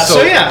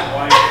 So yeah.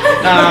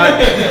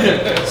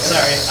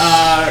 Sorry.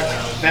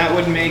 That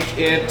would make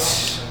it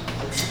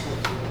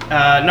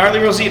Gnarly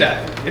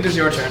Rosita. It is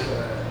your turn.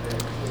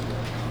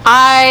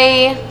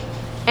 I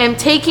am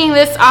taking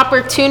this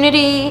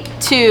opportunity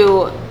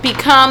to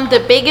become the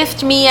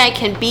biggest me I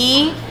can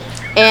be,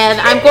 and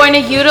I'm going to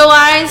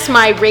utilize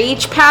my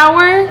rage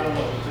power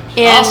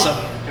and Awesome.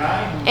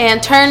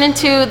 and turn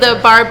into the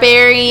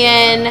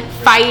barbarian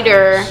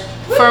fighter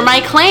for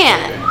my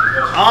clan.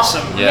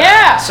 Awesome.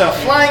 Yeah. So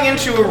flying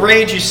into a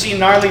rage, you see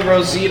Gnarly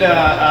Rosita.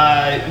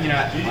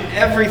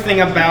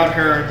 Everything about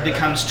her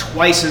becomes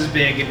twice as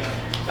big.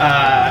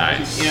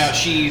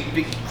 She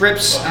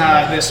grips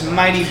this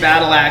mighty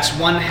battle axe,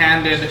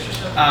 one-handed,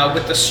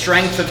 with the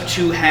strength of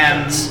 2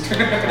 hands.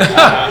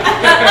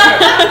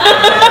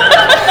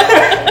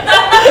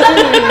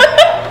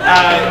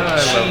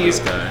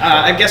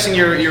 I'm guessing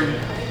you're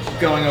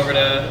going over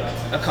to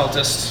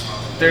occultist.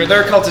 There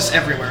are cultists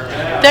everywhere.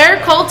 Right? There are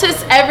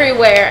cultists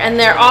everywhere, and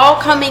they're all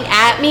coming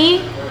at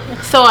me.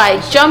 So I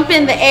jump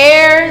in the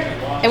air,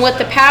 and with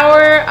the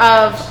power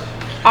of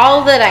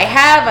all that I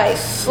have, I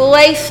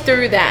slice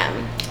through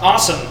them.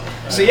 Awesome.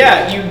 So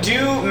yeah, you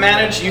do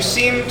manage. You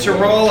seem to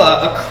roll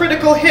a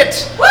critical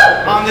hit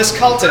on this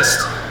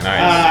cultist.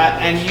 Nice.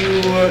 And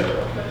you.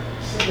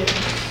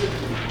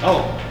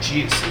 Oh,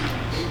 jeez.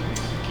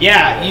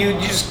 Yeah, you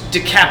just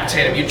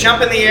decapitate him. You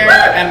jump in the air,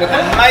 and with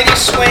a mighty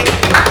swing,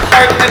 you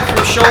part him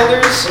from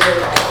shoulders.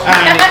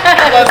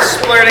 Blood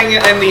splurting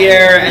in the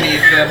air, and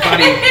the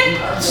body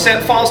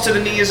falls to the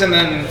knees and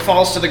then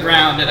falls to the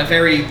ground in a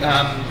very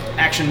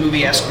action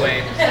movie-esque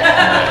way.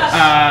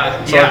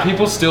 So are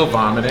people still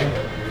vomiting?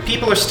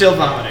 People are still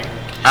vomiting.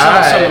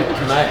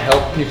 Can I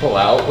help people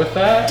out with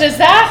that? Does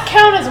that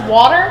count as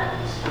water?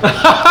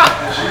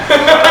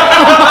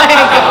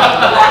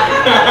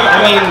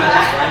 I mean,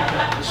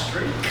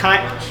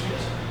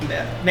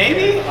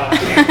 maybe. I'm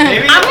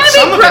gonna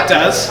Some be of it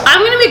does.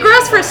 I'm gonna be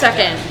gross for a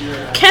second.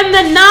 Can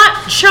the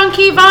not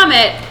chunky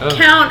vomit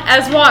count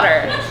as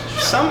water?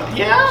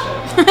 Yeah.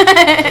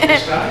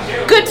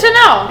 Good to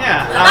know.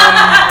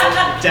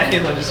 Yeah.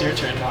 Daniel, it is your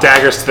turn.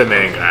 Daggers to the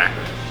main guy.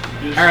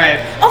 All right.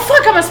 Oh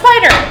fuck! I'm a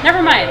spider.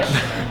 Never mind.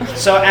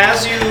 So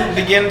as you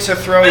begin to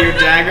throw your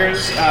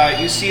daggers,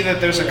 you see that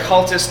there's a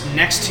cultist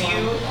next to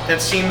you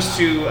that seems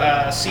to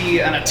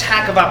see an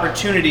attack of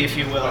opportunity, if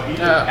you will.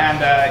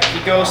 And he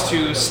goes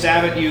to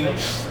stab at you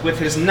with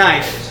his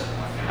knife,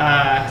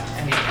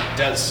 and he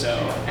does so.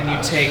 And you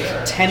take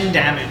 10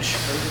 damage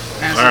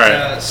as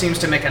it seems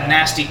to make a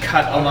nasty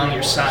cut along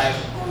your side.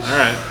 All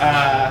right.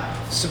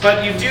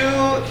 But you do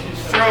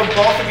throw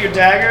both of your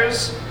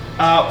daggers.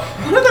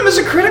 One of them is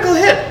a critical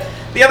hit.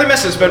 The other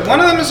misses, but one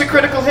of them is a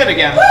critical hit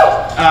again,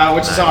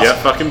 which is awesome. Yeah,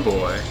 fucking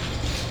boy.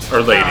 Or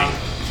lady.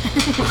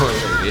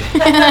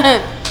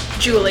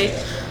 Julie.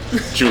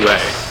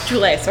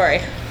 Julie.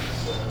 Sorry.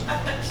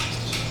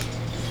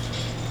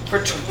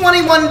 For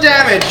 21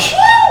 damage,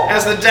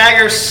 as the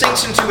dagger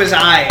sinks into his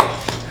eye.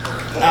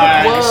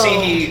 You see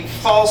he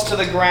falls to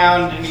the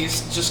ground and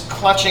he's just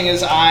clutching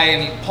his eye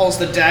and he pulls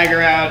the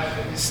dagger out.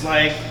 He's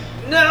like,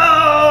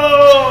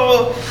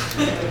 no!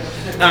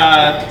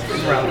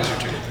 Round was your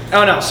turn.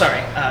 Oh no,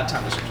 sorry.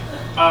 Tom was your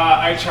turn.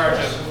 I charge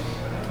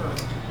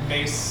a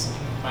mace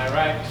in my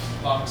right,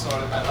 long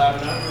sword in my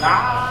left.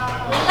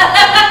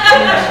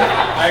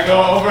 I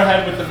go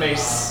overhead with the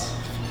mace.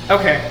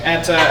 Okay,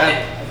 at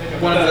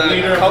one of the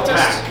leader of the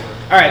cultists.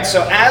 pack. All right,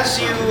 so as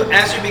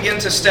you begin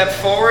to step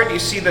forward, you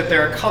see that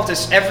there are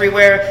cultists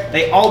everywhere.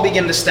 They all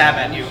begin to stab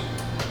at you.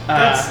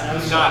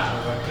 That's not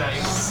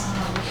nice.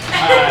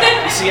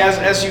 You see,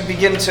 as you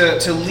begin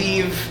to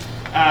leave,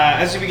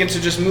 as you begin to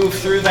just move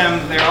through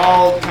them, they're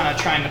all kind of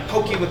trying to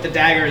poke you with the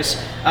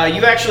daggers.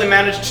 You actually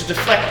manage to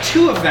deflect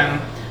 2 of them,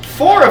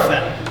 4 of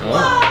them,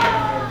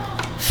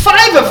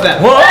 5 of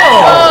them.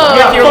 Whoa!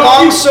 With your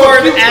long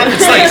longsword and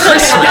It's like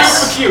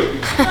Christmas. Cute. you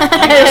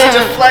just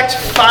deflect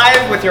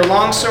 5 with your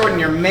longsword and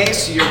your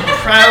mace. Your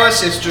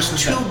prowess is just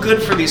too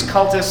good for these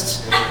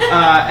cultists.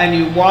 And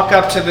you walk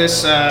up to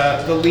this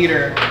the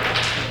leader,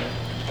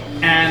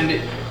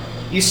 and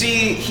you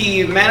see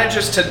he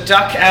manages to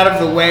duck out of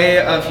the way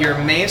of your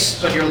mace,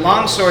 but your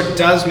longsword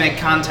does make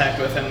contact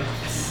with him.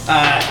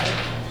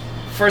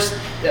 First,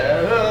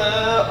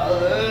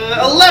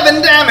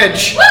 11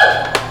 damage.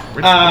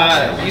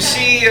 You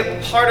see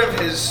part of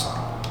his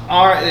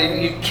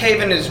you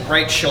cave in his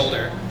right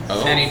shoulder,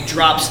 and he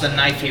drops the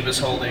knife he was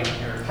holding.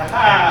 You're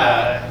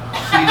not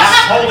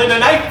holding a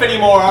knife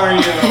anymore, are you?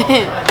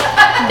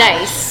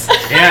 Nice.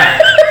 Yeah.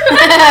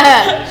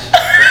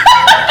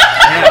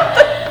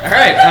 Yeah. All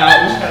right.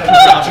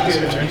 It's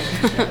your turn.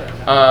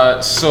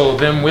 So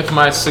then, with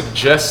my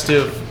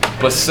suggestive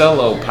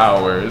Bacello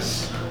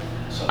powers,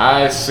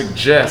 I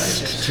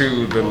suggest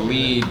to the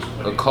lead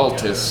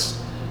occultist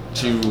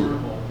to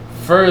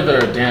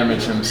further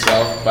damage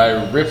himself by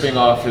ripping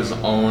off his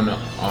own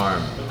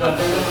arm.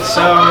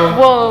 So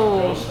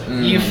Whoa.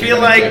 you You're feel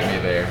gonna like get me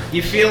there.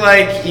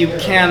 you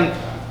can't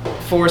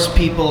force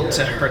people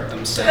to hurt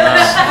themselves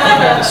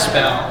with the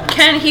spell.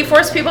 Can he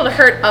force people to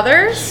hurt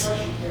others?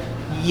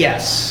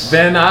 Yes.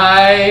 Then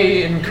I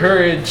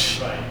encourage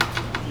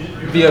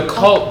the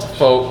occult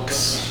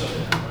folks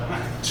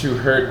to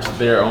hurt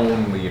their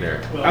own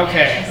leader.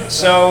 Okay,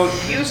 so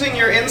using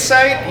your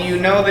insight, you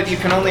know that you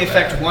can only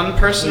affect one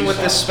person with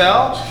this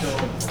spell.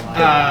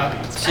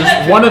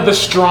 One of the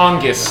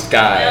strongest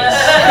guys.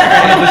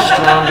 One of the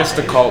strongest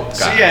occult guys.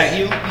 So yeah,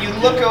 you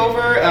look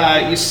over,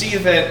 you see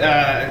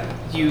that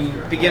you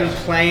begin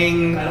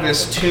playing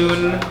this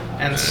tune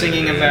and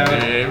singing about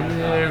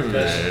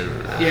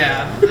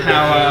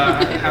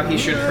how he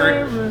should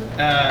hurt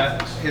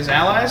his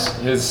allies.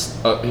 His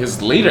Or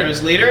leader.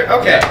 his leader?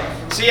 Okay.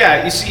 So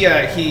yeah, you see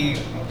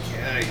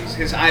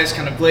his eyes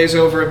kind of glaze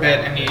over a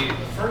bit, and he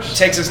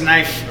takes his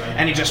knife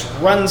and he just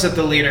runs at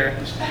the leader,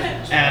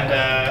 and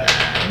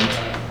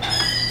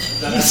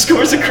he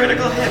scores a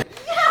critical hit.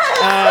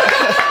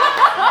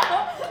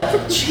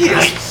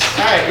 Jeez.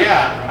 All right,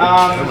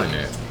 yeah. Killing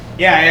it.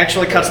 Yeah, he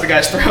actually cuts the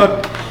guy's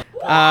throat.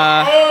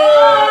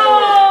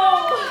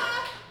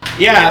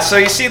 Yeah, so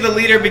you see the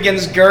leader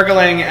begins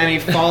gurgling and he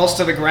falls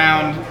to the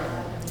ground.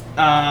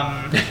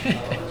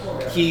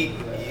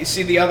 You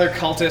see the other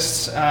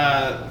cultists,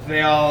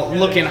 they all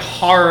look in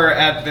horror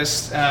at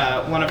this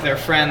one of their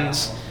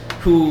friends,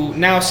 who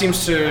now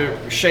seems to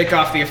shake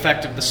off the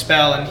effect of the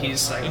spell, and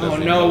he's like, oh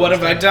no, what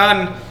have I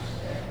done?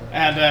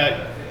 And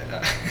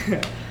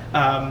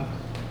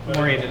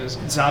Maureen,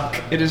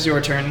 it is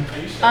your turn.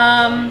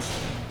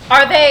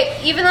 Are they,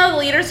 even though the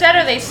leader's dead,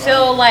 are they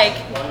still like,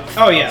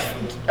 Oh yeah.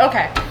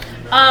 okay.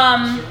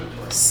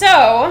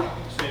 So,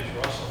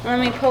 let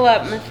me pull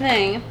up my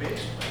thing.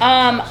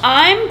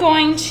 I'm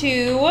going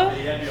to,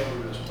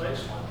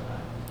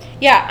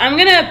 I'm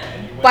gonna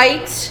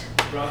bite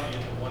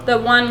the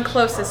one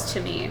closest to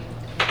me.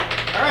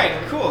 Alright,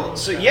 cool.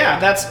 So yeah,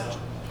 that's...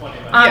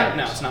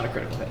 no, it's not a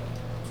critical hit.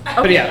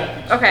 But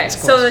yeah. Okay, it's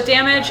so close. the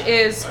damage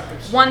is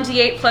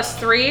 1d8 plus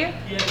 3,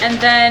 and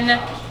then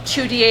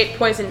 2d8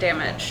 poison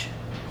damage.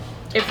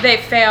 If they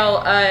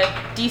fail a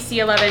DC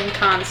 11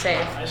 con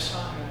save.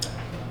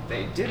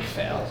 They did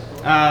fail.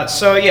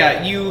 So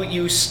yeah,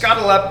 you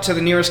scuttle up to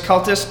the nearest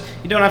cultist.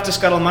 You don't have to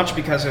scuttle much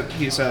because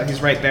he's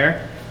right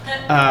there.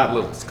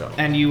 Little scuttle.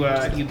 And you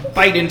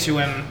bite into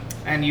him,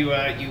 and you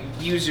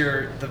use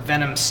the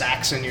venom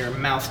sacs in your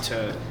mouth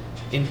to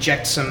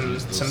inject some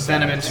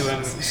venom into him.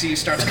 You see, he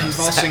starts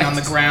convulsing on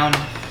the ground.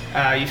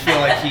 You feel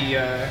like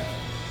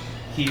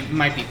he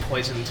might be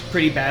poisoned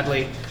pretty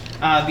badly.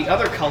 The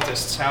other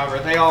cultists, however,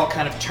 they all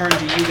kind of turn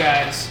to you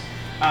guys.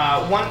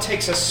 One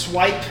takes a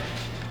swipe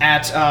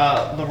at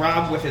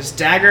Larab with his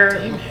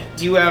dagger.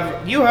 You,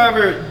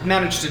 however,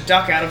 managed to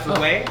duck out of the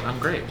way. I'm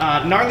great.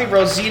 Gnarly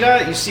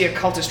Rosita, you see a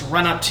cultist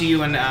run up to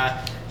you and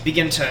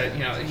begin to,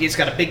 he's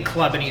got a big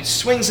club and he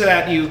swings it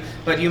at you,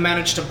 but you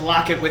manage to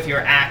block it with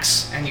your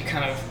axe and you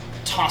kind of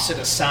toss it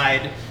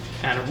aside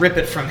and rip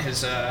it from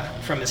his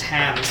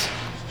hands.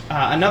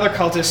 Another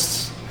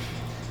cultist,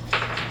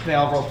 they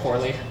all roll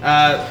poorly.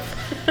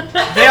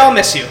 They all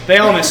miss you.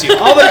 All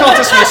the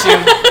cultists miss you.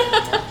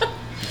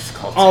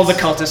 All the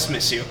cultists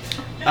miss you.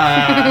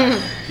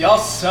 Y'all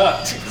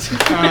suck.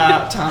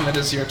 Tom, it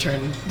is your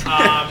turn.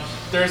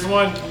 There's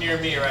one near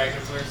me, right?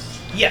 'Cause there's.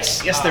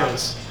 Yes, there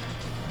is.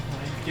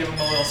 Give him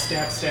a little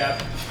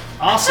stab.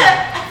 Awesome.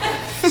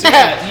 So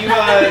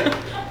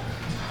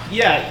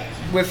yeah,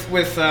 with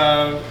With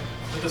the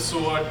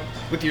sword.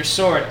 with your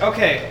sword.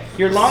 Okay,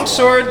 your long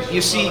sword.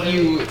 You see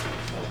you.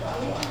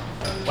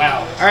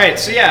 Wow. All right.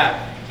 So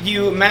yeah,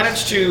 you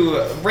manage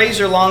to raise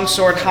your long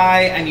sword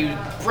high and you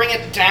bring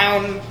it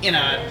down in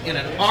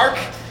an arc.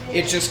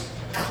 It just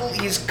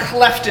he's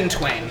cleft in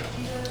twain.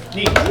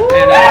 Neat. And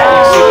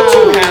you see the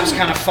two halves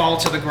kind of fall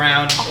to the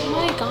ground. Oh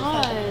my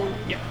god.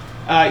 Yeah.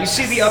 You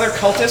see the other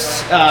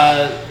cultists.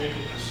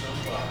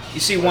 You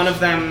see one of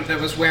them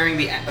that was wearing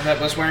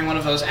one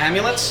of those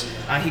amulets.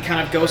 He kind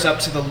of goes up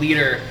to the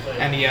leader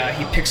and he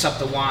picks up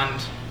the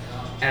wand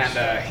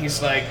And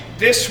he's like,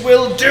 "This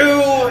will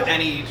do!"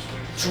 And he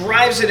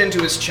drives it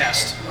into his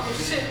chest.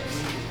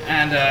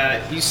 And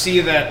you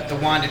see that the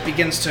wand, it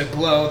begins to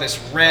glow this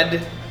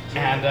red,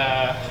 and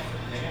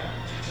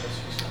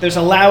there's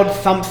a loud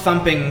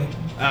thumping,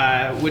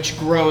 which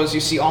grows. You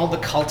see all the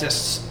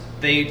cultists,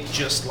 they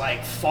just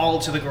like fall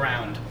to the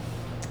ground,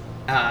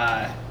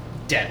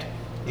 dead.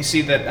 You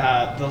see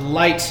that the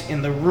light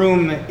in the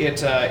room,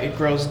 it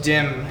grows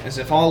dim, as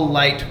if all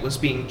light was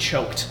being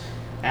choked.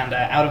 And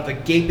out of the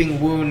gaping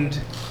wound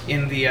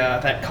in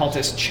that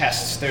cultist's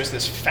chest, there's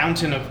this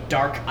fountain of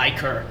dark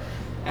ichor.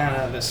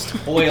 This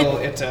oil,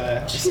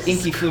 this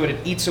inky fluid, it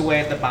eats away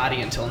at the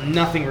body until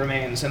nothing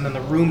remains, and then the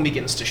room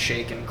begins to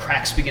shake, and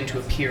cracks begin to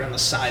appear on the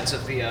sides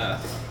of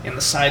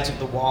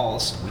the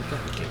walls.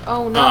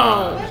 Oh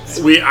no.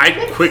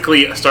 I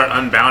quickly start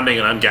unbounding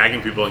and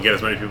ungagging people and get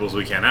as many people as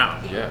we can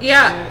out.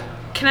 Yeah.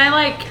 Can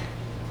I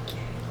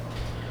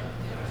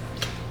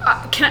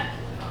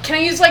can I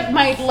use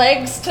my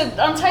legs to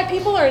untie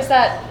people, or is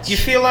that? Do you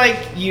feel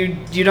like you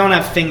don't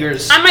have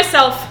fingers? I'm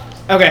myself.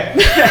 Okay.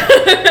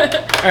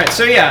 All right.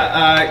 So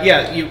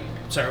you.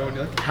 Sorry. What would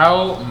you like?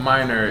 How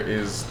minor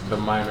is the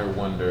minor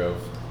wonder of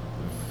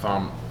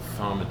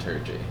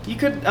thaumaturgy? You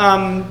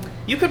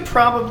could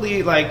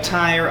probably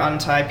tie or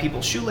untie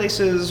people's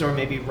shoelaces, or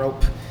maybe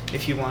rope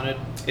if you wanted.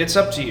 It's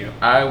up to you.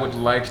 I would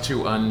like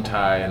to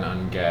untie and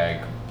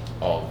ungag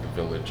all the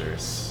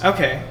villagers.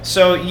 Okay.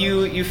 So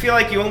you feel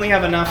like you only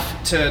have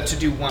enough to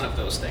do one of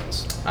those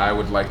things. I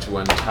would like to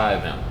untie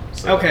them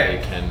so that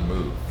they can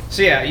move.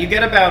 So yeah, you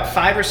get about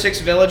 5 or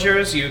 6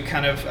 villagers. You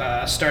kind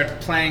of start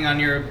playing on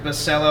your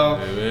basello,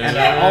 and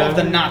all of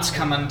the knots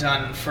come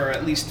undone for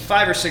at least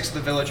 5 or 6 of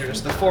the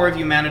villagers. The 4 of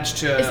you manage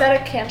to... Is that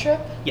a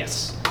cantrip?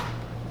 Yes.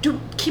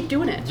 Keep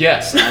doing it.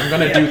 Yes, I'm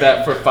gonna do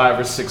that for 5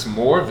 or 6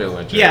 more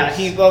villagers. Yeah,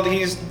 he's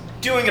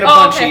doing it a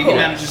bunch. Okay, He cool.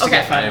 manages to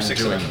get 5 or 6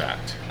 of doing them.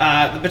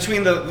 that.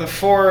 Between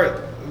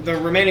the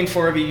remaining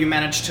 4 of you, you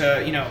manage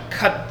to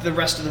cut the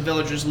rest of the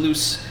villagers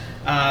loose.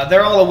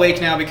 They're all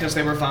awake now because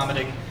they were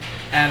vomiting.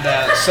 And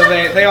so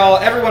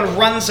everyone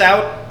runs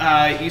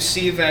out. You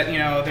see that,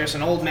 there's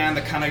an old man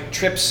that kind of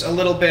trips a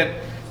little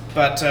bit,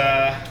 but,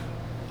 I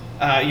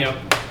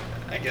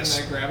guess...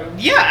 Can I grab him?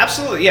 Yeah,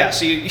 absolutely, yeah.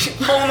 So you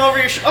haul him over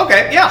your shoulder.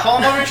 Okay, yeah, haul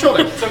him over your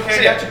shoulder. It's okay, So,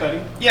 I got you, buddy.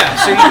 Yeah,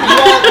 so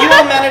you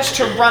all manage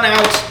to run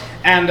out,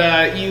 and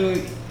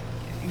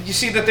you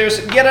see that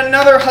there's yet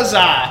another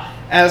huzzah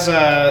as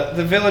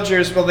the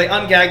villagers, they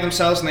ungag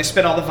themselves and they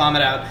spit all the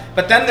vomit out.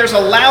 But then there's a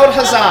loud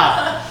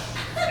huzzah,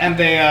 and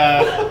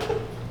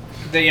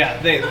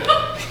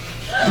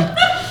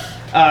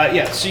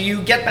so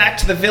you get back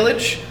to the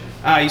village.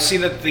 You see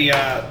that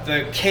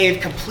the cave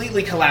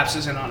completely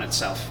collapses in on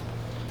itself.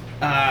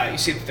 You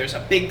see that there's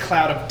a big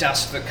cloud of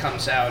dust that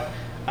comes out.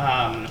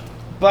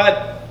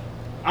 But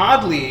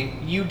oddly,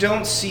 you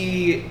don't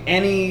see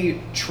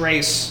any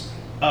trace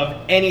of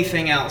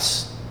anything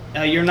else.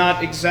 You're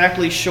not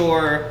exactly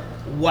sure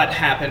what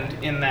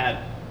happened in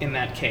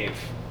that cave.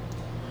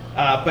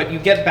 But you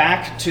get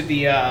back to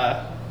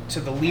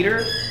the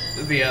leader,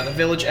 the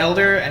village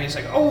elder, and he's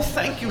like, "Oh,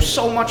 thank you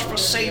so much for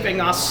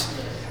saving us.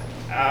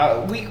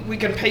 We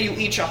can pay you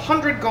each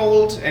 100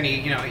 gold." And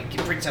he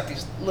brings out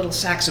these little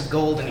sacks of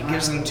gold and he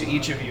gives them to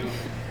each of you.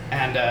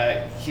 And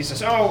he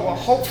says, "Oh, well,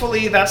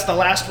 hopefully that's the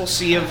last we'll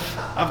see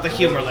of the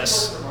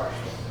humorless.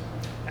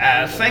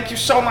 Thank you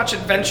so much,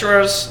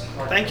 adventurers.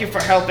 Thank you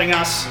for helping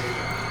us."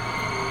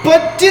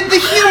 But did the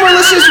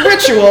humorless's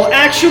ritual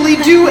actually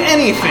do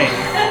anything?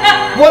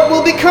 What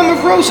will become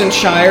of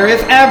Rosenshire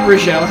if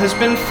Abrigel has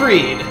been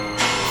freed?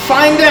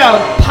 Find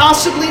out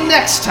possibly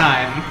next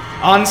time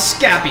on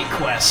Scappy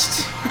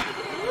Quest.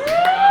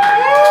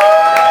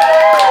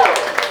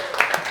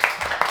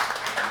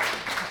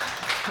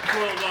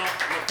 Cool. Well,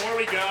 before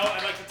we go,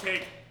 I'd like to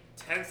take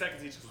 10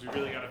 seconds each because we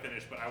really got to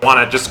finish. But I want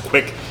to just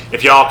quick,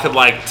 if y'all could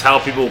tell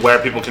people where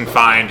people can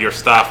find your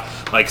stuff,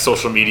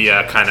 social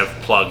media kind of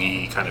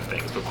pluggy kind of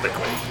things, but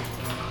quickly.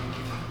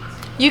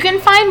 You can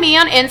find me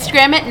on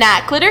Instagram at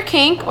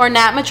natglitterkink or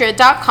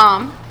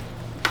natmadrid.com.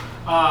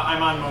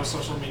 I'm on most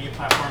social media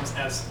platforms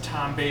as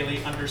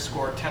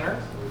TomBailey_tenor.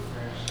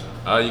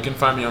 You can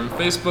find me on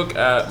Facebook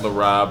at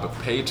LaRob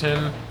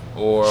Payton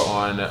or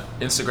on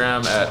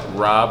Instagram at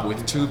Rob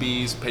with 2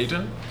 B's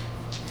Payton.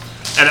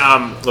 And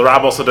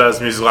LaRob also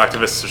does Musical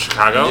Activists of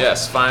Chicago.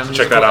 Yes, find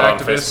Check Musical that out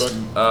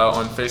Activists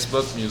on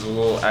Facebook,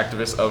 Musical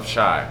Activists of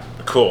Chi.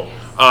 Cool.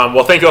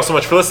 Well, thank you all so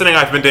much for listening.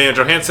 I've been Daniel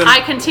Johansson.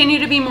 I continue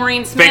to be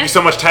Maureen Smith. Thank you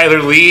so much,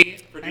 Tyler Lee.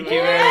 Thank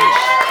you very much.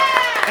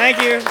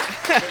 Thank you.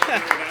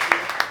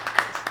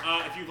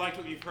 If you liked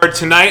what you've heard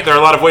tonight, there are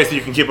a lot of ways that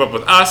you can keep up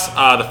with us.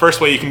 The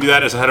first way you can do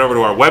that is to head over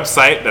to our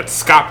website.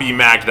 That's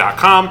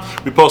scopymag.com.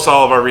 We post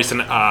all of our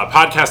recent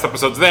podcast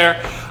episodes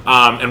there,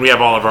 and we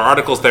have all of our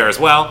articles there as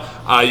well.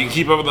 You can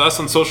keep up with us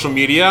on social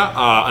media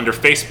under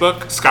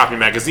Facebook, Scopy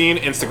Magazine,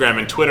 Instagram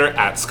and Twitter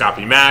at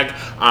Scopy Mag.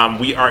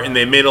 We are in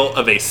the middle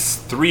of a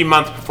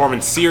 3-month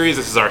performance series.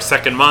 This is our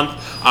 2nd month.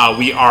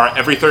 We are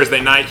every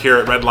Thursday night here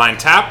at Red Line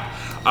Tap.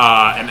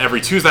 And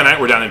every Tuesday night,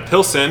 we're down in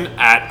Pilsen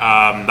at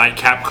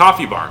Nightcap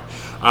Coffee Bar.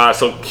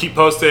 So keep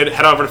posted.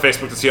 Head over to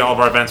Facebook to see all of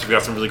our events. We've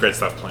got some really great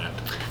stuff planned.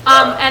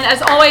 And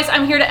as always,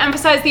 I'm here to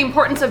emphasize the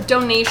importance of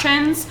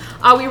donations.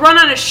 We run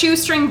on a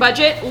shoestring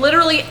budget.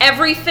 Literally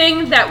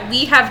everything that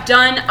we have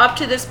done up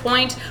to this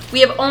point, we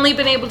have only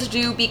been able to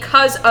do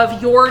because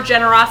of your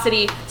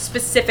generosity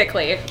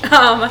specifically.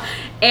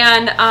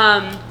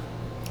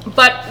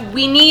 But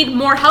we need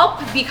more help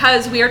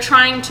because we are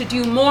trying to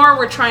do more.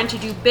 We're trying to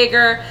do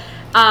bigger.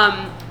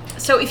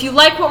 So if you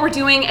like what we're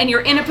doing and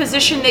you're in a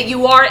position that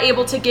you are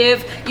able to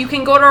give, you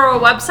can go to our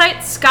website,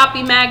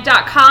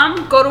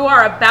 scotbymag.com, go to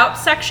our About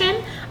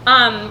section.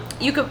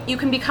 You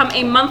can become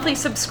a monthly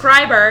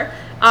subscriber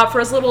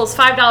for as little as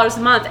 $5 a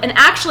month. And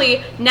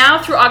actually,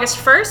 now through August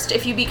 1st,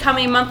 if you become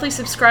a monthly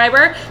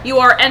subscriber, you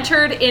are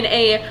entered in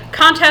a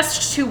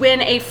contest to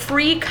win a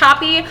free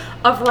copy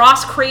of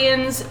Ross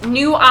Crane's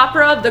new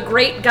opera, The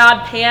Great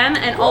God Pan,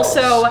 and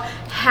also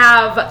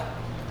have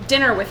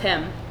dinner with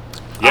him.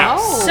 Yeah.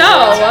 So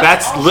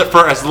That's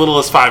for as little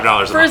as $5 a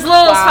month. for as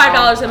little as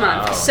 $5 a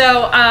month.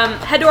 So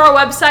head to our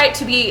website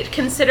to be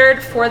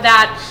considered for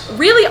that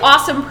really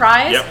awesome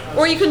prize. Yep.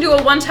 Or you can do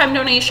a one-time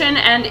donation,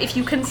 and if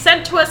you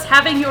consent to us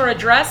having your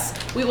address,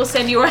 we will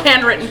send you a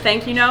handwritten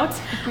thank you note.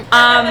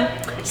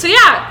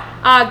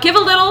 Give a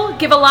little,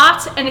 give a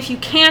lot, and if you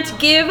can't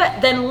give,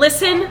 then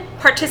listen,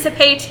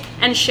 participate,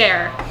 and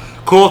share.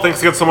 Cool.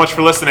 Thanks again so much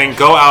for listening.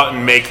 Go out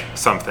and make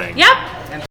something. Yep.